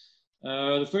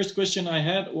 The first question I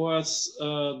had was,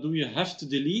 do you have to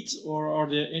delete, or are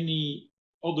there any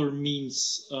other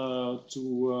means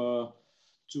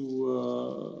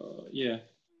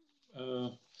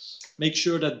make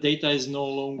sure that data is no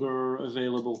longer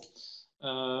available?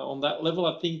 On that level,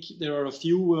 I think there are a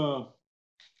few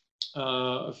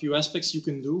aspects you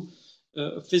can do.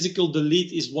 Physical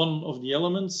delete is one of the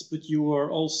elements, but you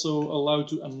are also allowed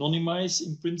to anonymize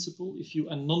in principle. If you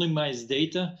anonymize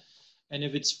data, and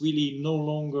if it's really no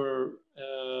longer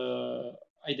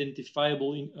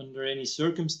identifiable under any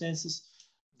circumstances,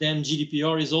 then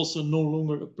GDPR is also no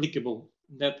longer applicable.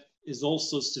 That is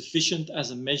also sufficient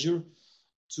as a measure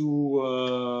to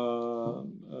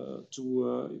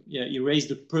erase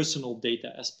the personal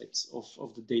data aspects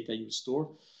of the data you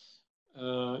store.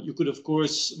 You could, of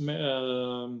course,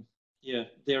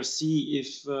 there see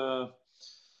if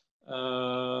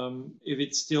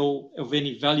it's still of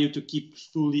any value to keep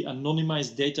fully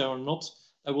anonymized data or not.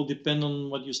 That will depend on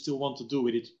what you still want to do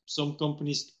with it. Some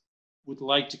companies would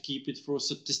like to keep it for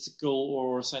statistical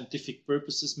or scientific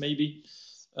purposes, maybe,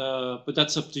 but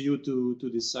that's up to you to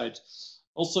decide.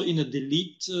 Also, in a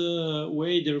delete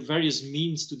way, there are various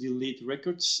means to delete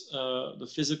records. The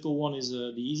physical one is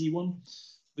the easy one,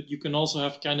 but you can also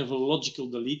have kind of a logical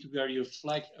delete where you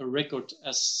flag a record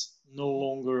as no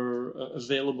longer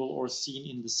available or seen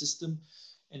in the system,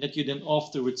 and that you then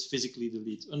afterwards physically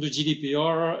delete. Under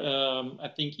GDPR, I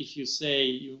think if you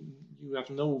say you have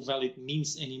no valid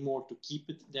means anymore to keep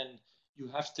it, then you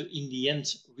have to, in the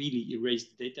end, really erase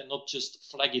the data, not just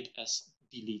flag it as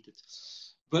deleted.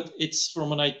 But it's,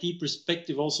 from an IT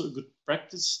perspective, also a good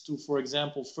practice to, for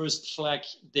example, first flag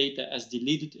data as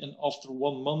deleted, and after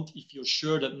 1 month, if you're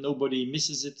sure that nobody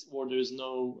misses it or there's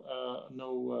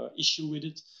no issue with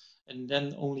it, and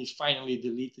then only finally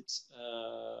delete it,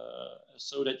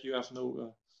 so that you have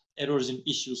no errors and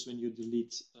issues when you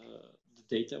delete the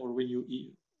data or when you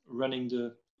running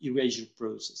the erasure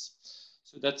process.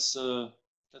 So that's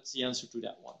the answer to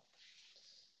that one.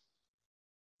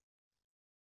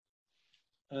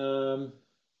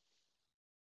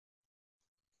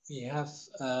 We have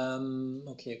a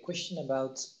question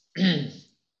about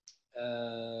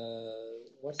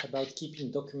what about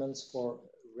keeping documents for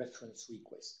reference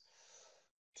requests?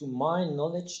 To my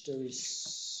knowledge, there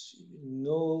is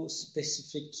no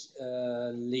specific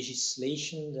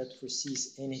legislation that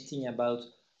foresees anything about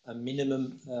a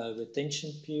minimum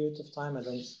retention period of time. I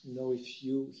don't know if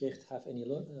you, Geert, have any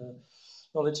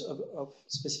knowledge of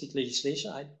specific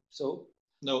legislation.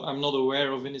 No, I'm not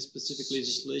aware of any specific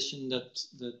legislation that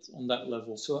on that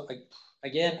level. So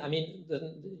again, I mean,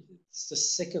 it's the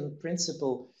second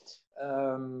principle.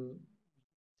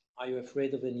 Are you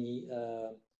afraid of any?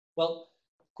 Well,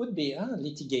 could be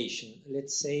litigation.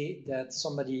 Let's say that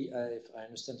somebody, if I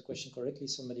understand the question correctly,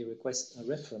 somebody requests a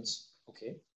reference.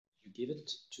 Okay, you give it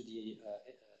to the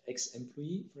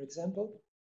ex-employee, for example,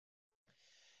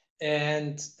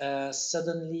 and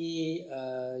suddenly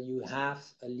you have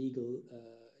a legal,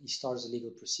 he starts a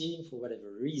legal proceeding for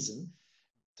whatever reason.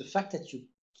 The fact that you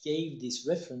gave this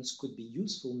reference could be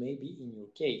useful maybe in your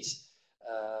case,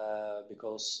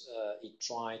 because it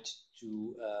tried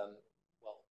to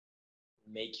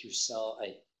make yourself,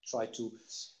 try to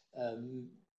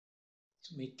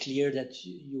make clear that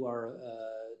you are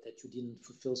that you didn't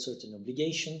fulfill certain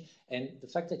obligation, and the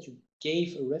fact that you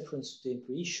gave a reference to the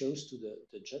employee shows to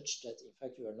the judge that in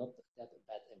fact you are not that a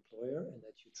bad employer and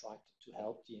that you tried to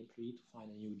help the employee to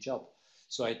find a new job.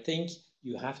 So I think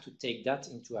you have to take that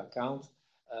into account,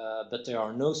 but there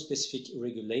are no specific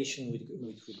regulation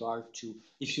with regard to,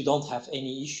 if you don't have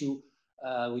any issue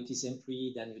with this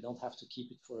employee, then you don't have to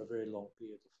keep it for a very long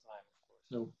period of time, of course.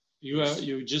 No,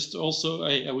 you just also,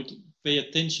 I would pay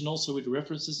attention also with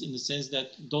references, in the sense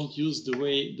that don't use the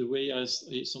way as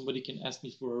somebody can ask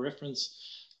me for a reference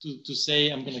to say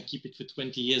I'm going to keep it for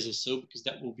 20 years or so, because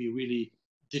that will be really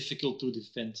difficult to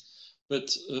defend.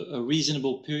 But a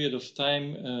reasonable period of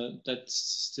time, that's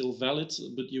still valid,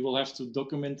 but you will have to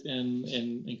document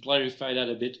and clarify that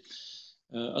a bit.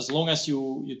 As long as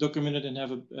you document it and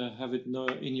have it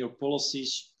in your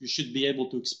policies, you should be able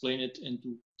to explain it and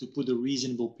to put a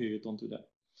reasonable period onto that.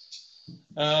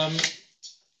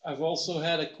 I've also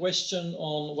had a question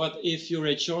on what if your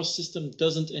HR system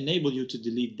doesn't enable you to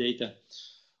delete data.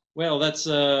 Well, that's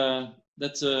a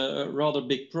rather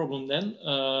big problem then.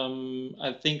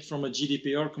 I think from a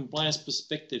GDPR compliance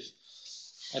perspective,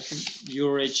 I think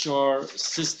your HR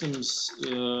systems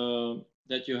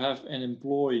that you have and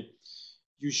employ,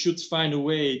 you should find a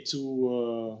way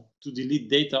to delete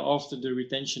data after the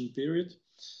retention period.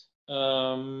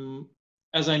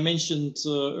 As I mentioned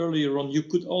earlier on, you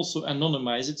could also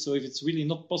anonymize it. So if it's really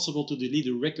not possible to delete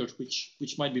a record,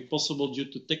 which might be possible due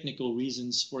to technical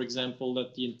reasons, for example,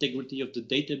 that the integrity of the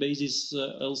database is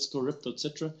else corrupt,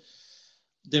 etc.,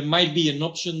 there might be an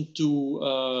option to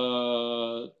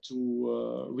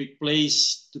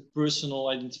replace the personal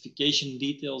identification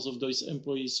details of those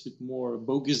employees with more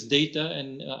bogus data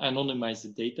and anonymize the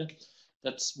data.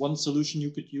 That's one solution you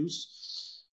could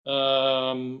use.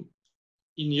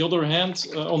 On the other hand,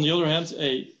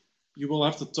 you will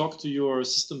have to talk to your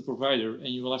system provider, and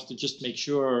you will have to just make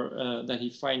sure that he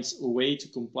finds a way to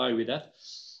comply with that.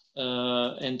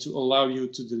 And to allow you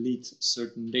to delete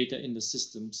certain data in the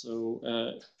system. So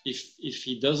if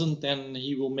he doesn't, then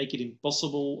he will make it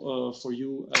impossible for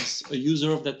you as a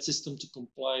user of that system to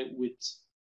comply with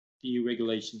the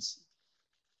regulations.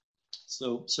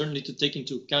 So certainly to take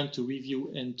into account, to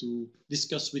review, and to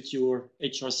discuss with your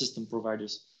HR system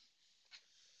providers.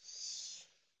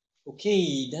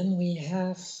 Okay, then we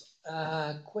have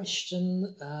a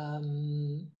question.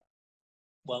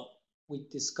 Well, we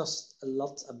discussed a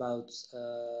lot about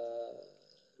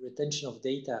retention of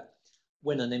data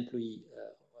when an employee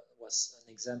was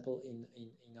an example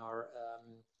in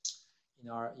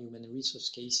our human resource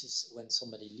cases when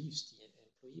somebody leaves the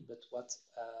employee. But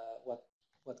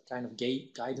what kind of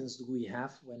guidance do we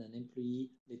have when an employee,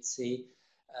 let's say,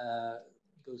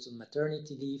 goes on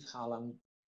maternity leave? How long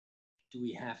do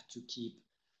we have to keep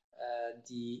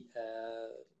the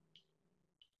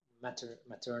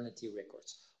maternity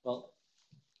records? Well,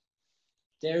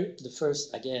 there, the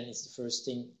first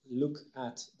thing, look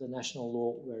at the national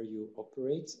law where you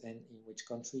operate and in which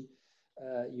country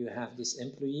you have this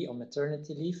employee on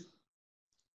maternity leave.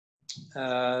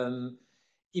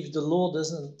 If the law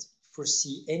doesn't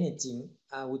foresee anything,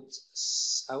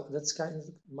 that's kind of,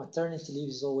 maternity leave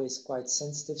is always quite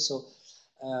sensitive. So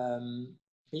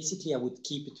basically I would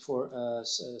keep it for a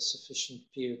sufficient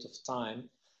period of time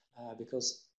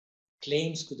because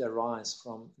claims could arise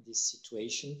from this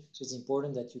situation. So it's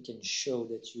important that you can show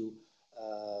that you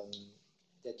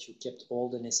kept all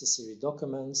the necessary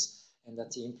documents and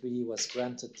that the employee was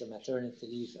granted the maternity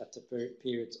leave at the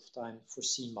period of time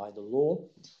foreseen by the law.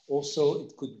 Also,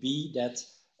 it could be that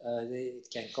it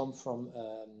can come from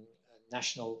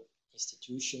national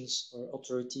institutions or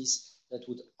authorities that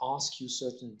would ask you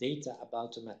certain data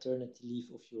about the maternity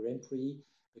leave of your employee,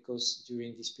 because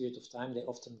during this period of time they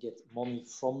often get money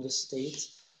from the state.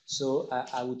 So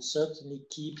I would certainly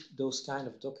keep those kind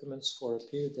of documents for a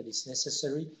period that is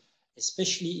necessary,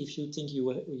 especially if you think you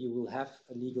will have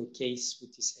a legal case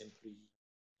with this employee.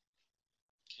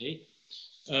 Okay.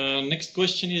 Next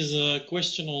question is a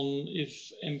question on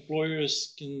if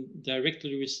employers can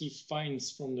directly receive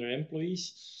fines from their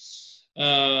employees.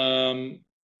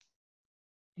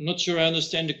 I'm not sure I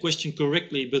understand the question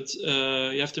correctly, but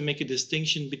you have to make a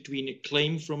distinction between a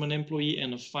claim from an employee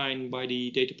and a fine by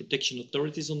the data protection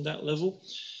authorities on that level.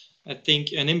 I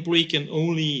think an employee can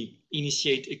only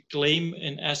initiate a claim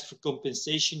and ask for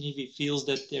compensation if he feels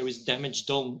that there is damage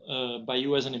done by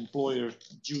you as an employer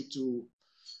due to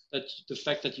the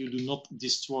fact that you do not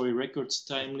destroy records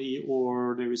timely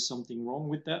or there is something wrong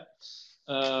with that.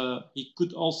 He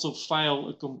could also file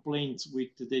a complaint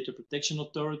with the data protection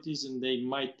authorities, and they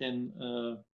might then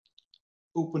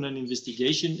open an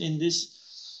investigation in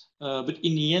this. But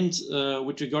in the end,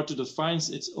 with regard to the fines,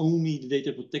 it's only the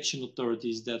data protection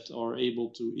authorities that are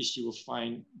able to issue a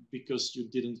fine because you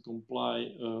didn't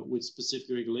comply with specific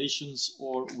regulations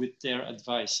or with their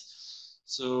advice.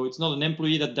 So it's not an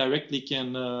employee that directly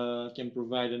can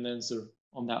provide an answer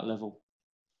on that level.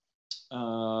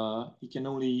 You can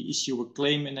only issue a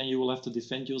claim, and then you will have to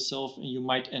defend yourself, and you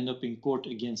might end up in court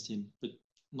against him, but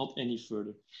not any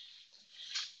further.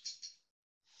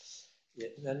 Yeah,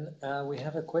 then we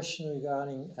have a question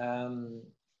regarding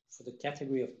for the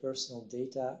category of personal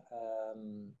data,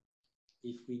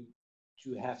 if we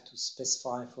do have to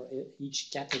specify for each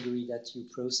category that you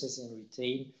process and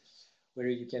retain, whether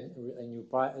you can,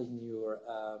 in your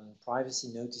privacy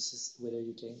notices, whether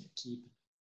you can keep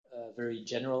very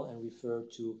general and refer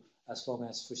to as long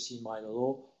as foreseen by the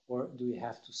law, or do we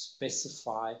have to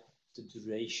specify the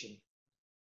duration?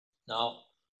 Now,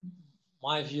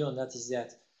 my view on that is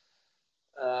that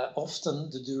often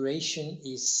the duration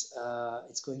is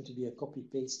it's going to be a copy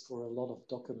paste for a lot of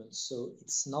documents, so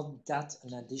it's not that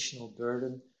an additional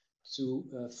burden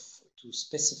to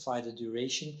specify the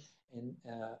duration, and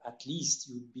at least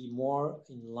you'd be more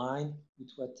in line with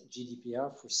what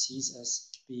GDPR foresees as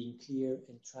being clear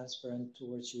and transparent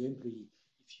towards your employee.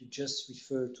 If you just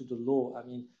refer to the law, I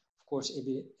mean, of course,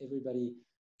 everybody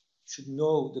should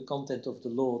know the content of the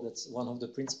law. That's one of the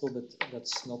principles, but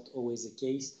that's not always the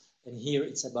case. And here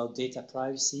it's about data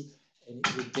privacy. And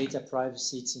with data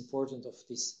privacy, it's important of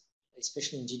this,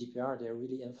 especially in GDPR, they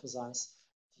really emphasize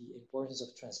the importance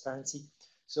of transparency.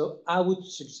 So I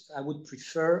would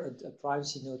prefer a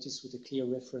privacy notice with a clear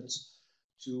reference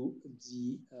to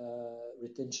the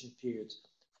retention period.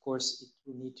 Of course, it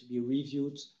will need to be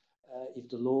reviewed if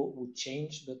the law would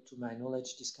change, but to my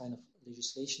knowledge, this kind of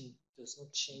legislation does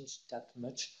not change that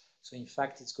much. So in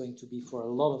fact, it's going to be for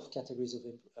a lot of categories of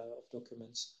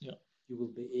documents. Yeah. You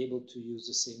will be able to use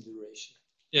the same duration.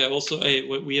 Yeah, also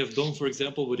what we have done, for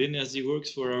example, within SD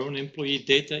Worx for our own employee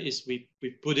data is we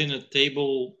put in a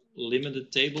table,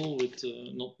 limited table with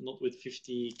not with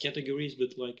 50 categories,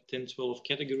 but like 10, 12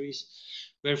 categories,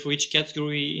 where for each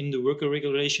category in the worker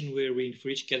regulation, for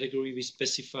each category we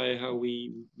specify how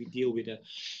we deal with that.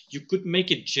 You could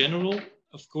make it general.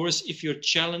 Of course, if you're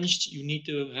challenged, you need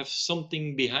to have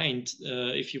something behind.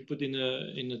 If you put in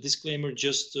a disclaimer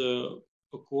just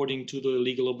according to the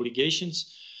legal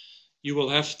obligations, you will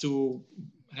have to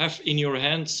have in your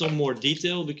hand some more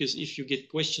detail, because if you get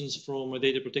questions from a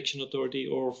data protection authority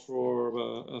or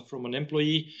from an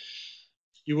employee,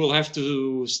 you will have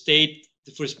to state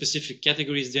for specific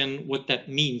categories then what that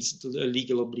means to the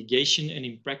legal obligation, and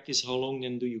in practice how long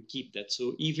then do you keep that.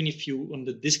 So even if you on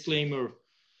the disclaimer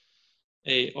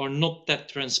are not that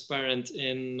transparent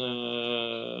and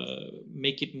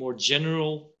make it more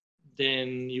general,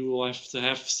 then you will have to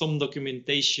have some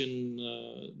documentation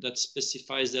that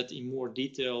specifies that in more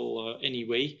detail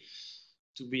anyway,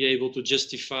 to be able to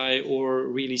justify or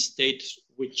really state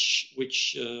which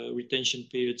retention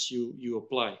periods you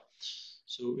apply.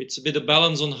 So it's a bit of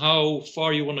balance on how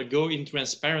far you want to go in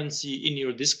transparency in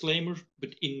your disclaimer,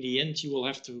 but in the end you will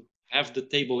have to have the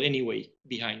table anyway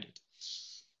behind it,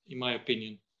 in my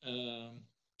opinion.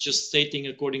 Just stating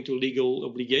according to legal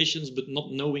obligations, but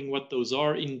not knowing what those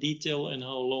are in detail and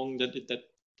how long that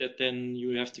then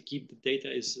you have to keep the data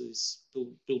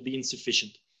will be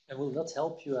insufficient. And will not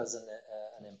help you as an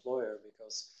employer,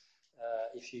 because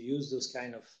if you use those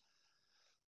kind of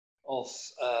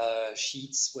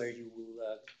sheets where you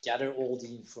will gather all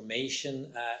the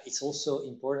information, it's also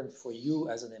important for you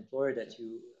as an employer that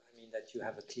you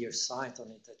have a clear sight on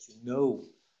it, that you know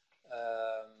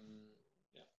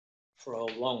for how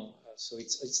long. So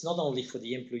it's not only for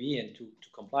the employee and to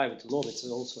comply with the law, but it's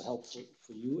also helpful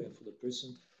for you and for the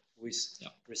person who is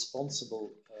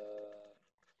responsible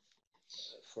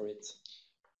for it.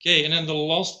 Okay, and then the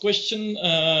last question,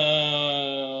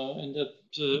 and that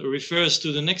refers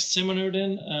to the next seminar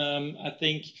then. I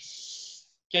think,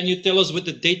 can you tell us what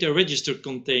the data register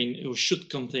contain or should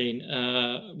contain?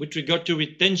 With regard to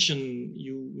retention,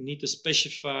 you need to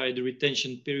specify the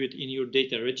retention period in your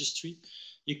data registry.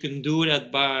 You can do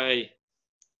that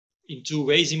in two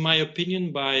ways, in my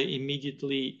opinion, by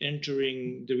immediately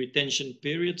entering the retention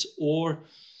period, or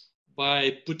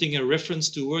by putting a reference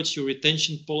towards your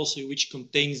retention policy, which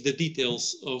contains the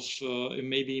details of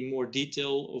maybe more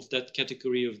detail of that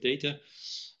category of data.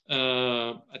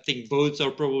 I think both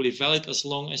are probably valid as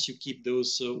long as you keep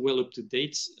those well up to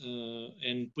date.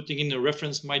 And putting in a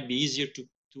reference might be easier to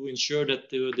ensure that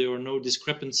there are no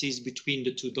discrepancies between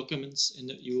the two documents and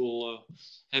that you will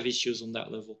have issues on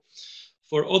that level.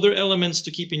 For other elements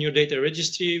to keep in your data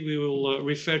registry, we will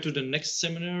refer to the next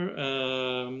seminar.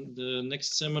 The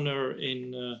next seminar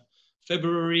in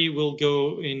February will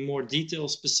go in more detail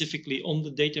specifically on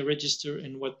the data register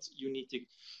and what you need to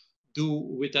do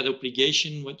with that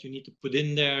obligation, what you need to put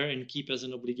in there and keep as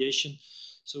an obligation.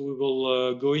 So we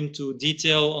will go into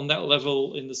detail on that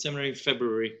level in the seminar in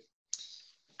February.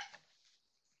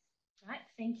 Right,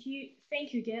 thank you.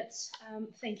 Thank you, Gert.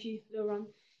 Thank you, Laurent.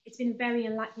 It's been a very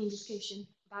enlightening discussion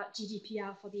about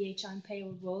GDPR for the HR and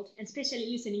payroll world, and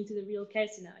especially listening to the real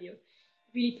case scenario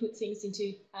really put things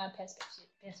into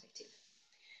perspective.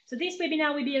 So this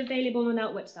webinar will be available on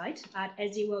our website at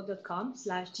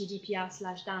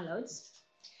sdwork.com/GDPR/downloads.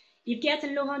 If Gert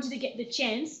and Laurent didn't get the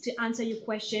chance to answer your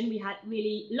question, we had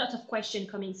really a lot of questions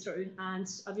coming through, and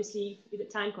obviously with the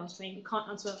time constraint, we can't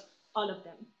answer all of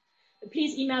them. But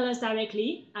please email us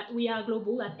directly at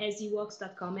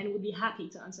weareglobal@sdworks.com, and we'll be happy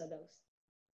to answer those.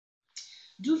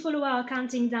 Do follow our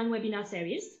Counting Down webinar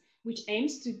series, which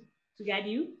aims to guide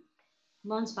you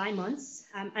month by month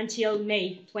until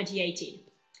May 2018.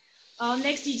 Our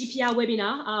next GDPR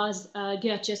webinar, as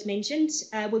Gert just mentioned,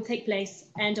 will take place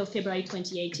end of February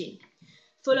 2018.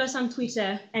 Follow us on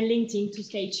Twitter and LinkedIn to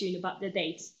stay tuned about the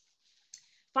dates.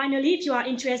 Finally, if you are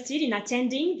interested in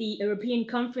attending the European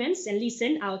conference and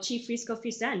listen our Chief Risk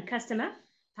Officer and customer,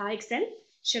 par excellence,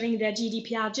 sharing their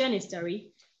GDPR journey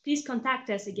story, please contact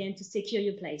us again to secure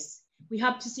your place. We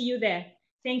hope to see you there.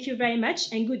 Thank you very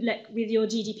much and good luck with your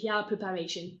GDPR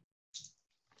preparation.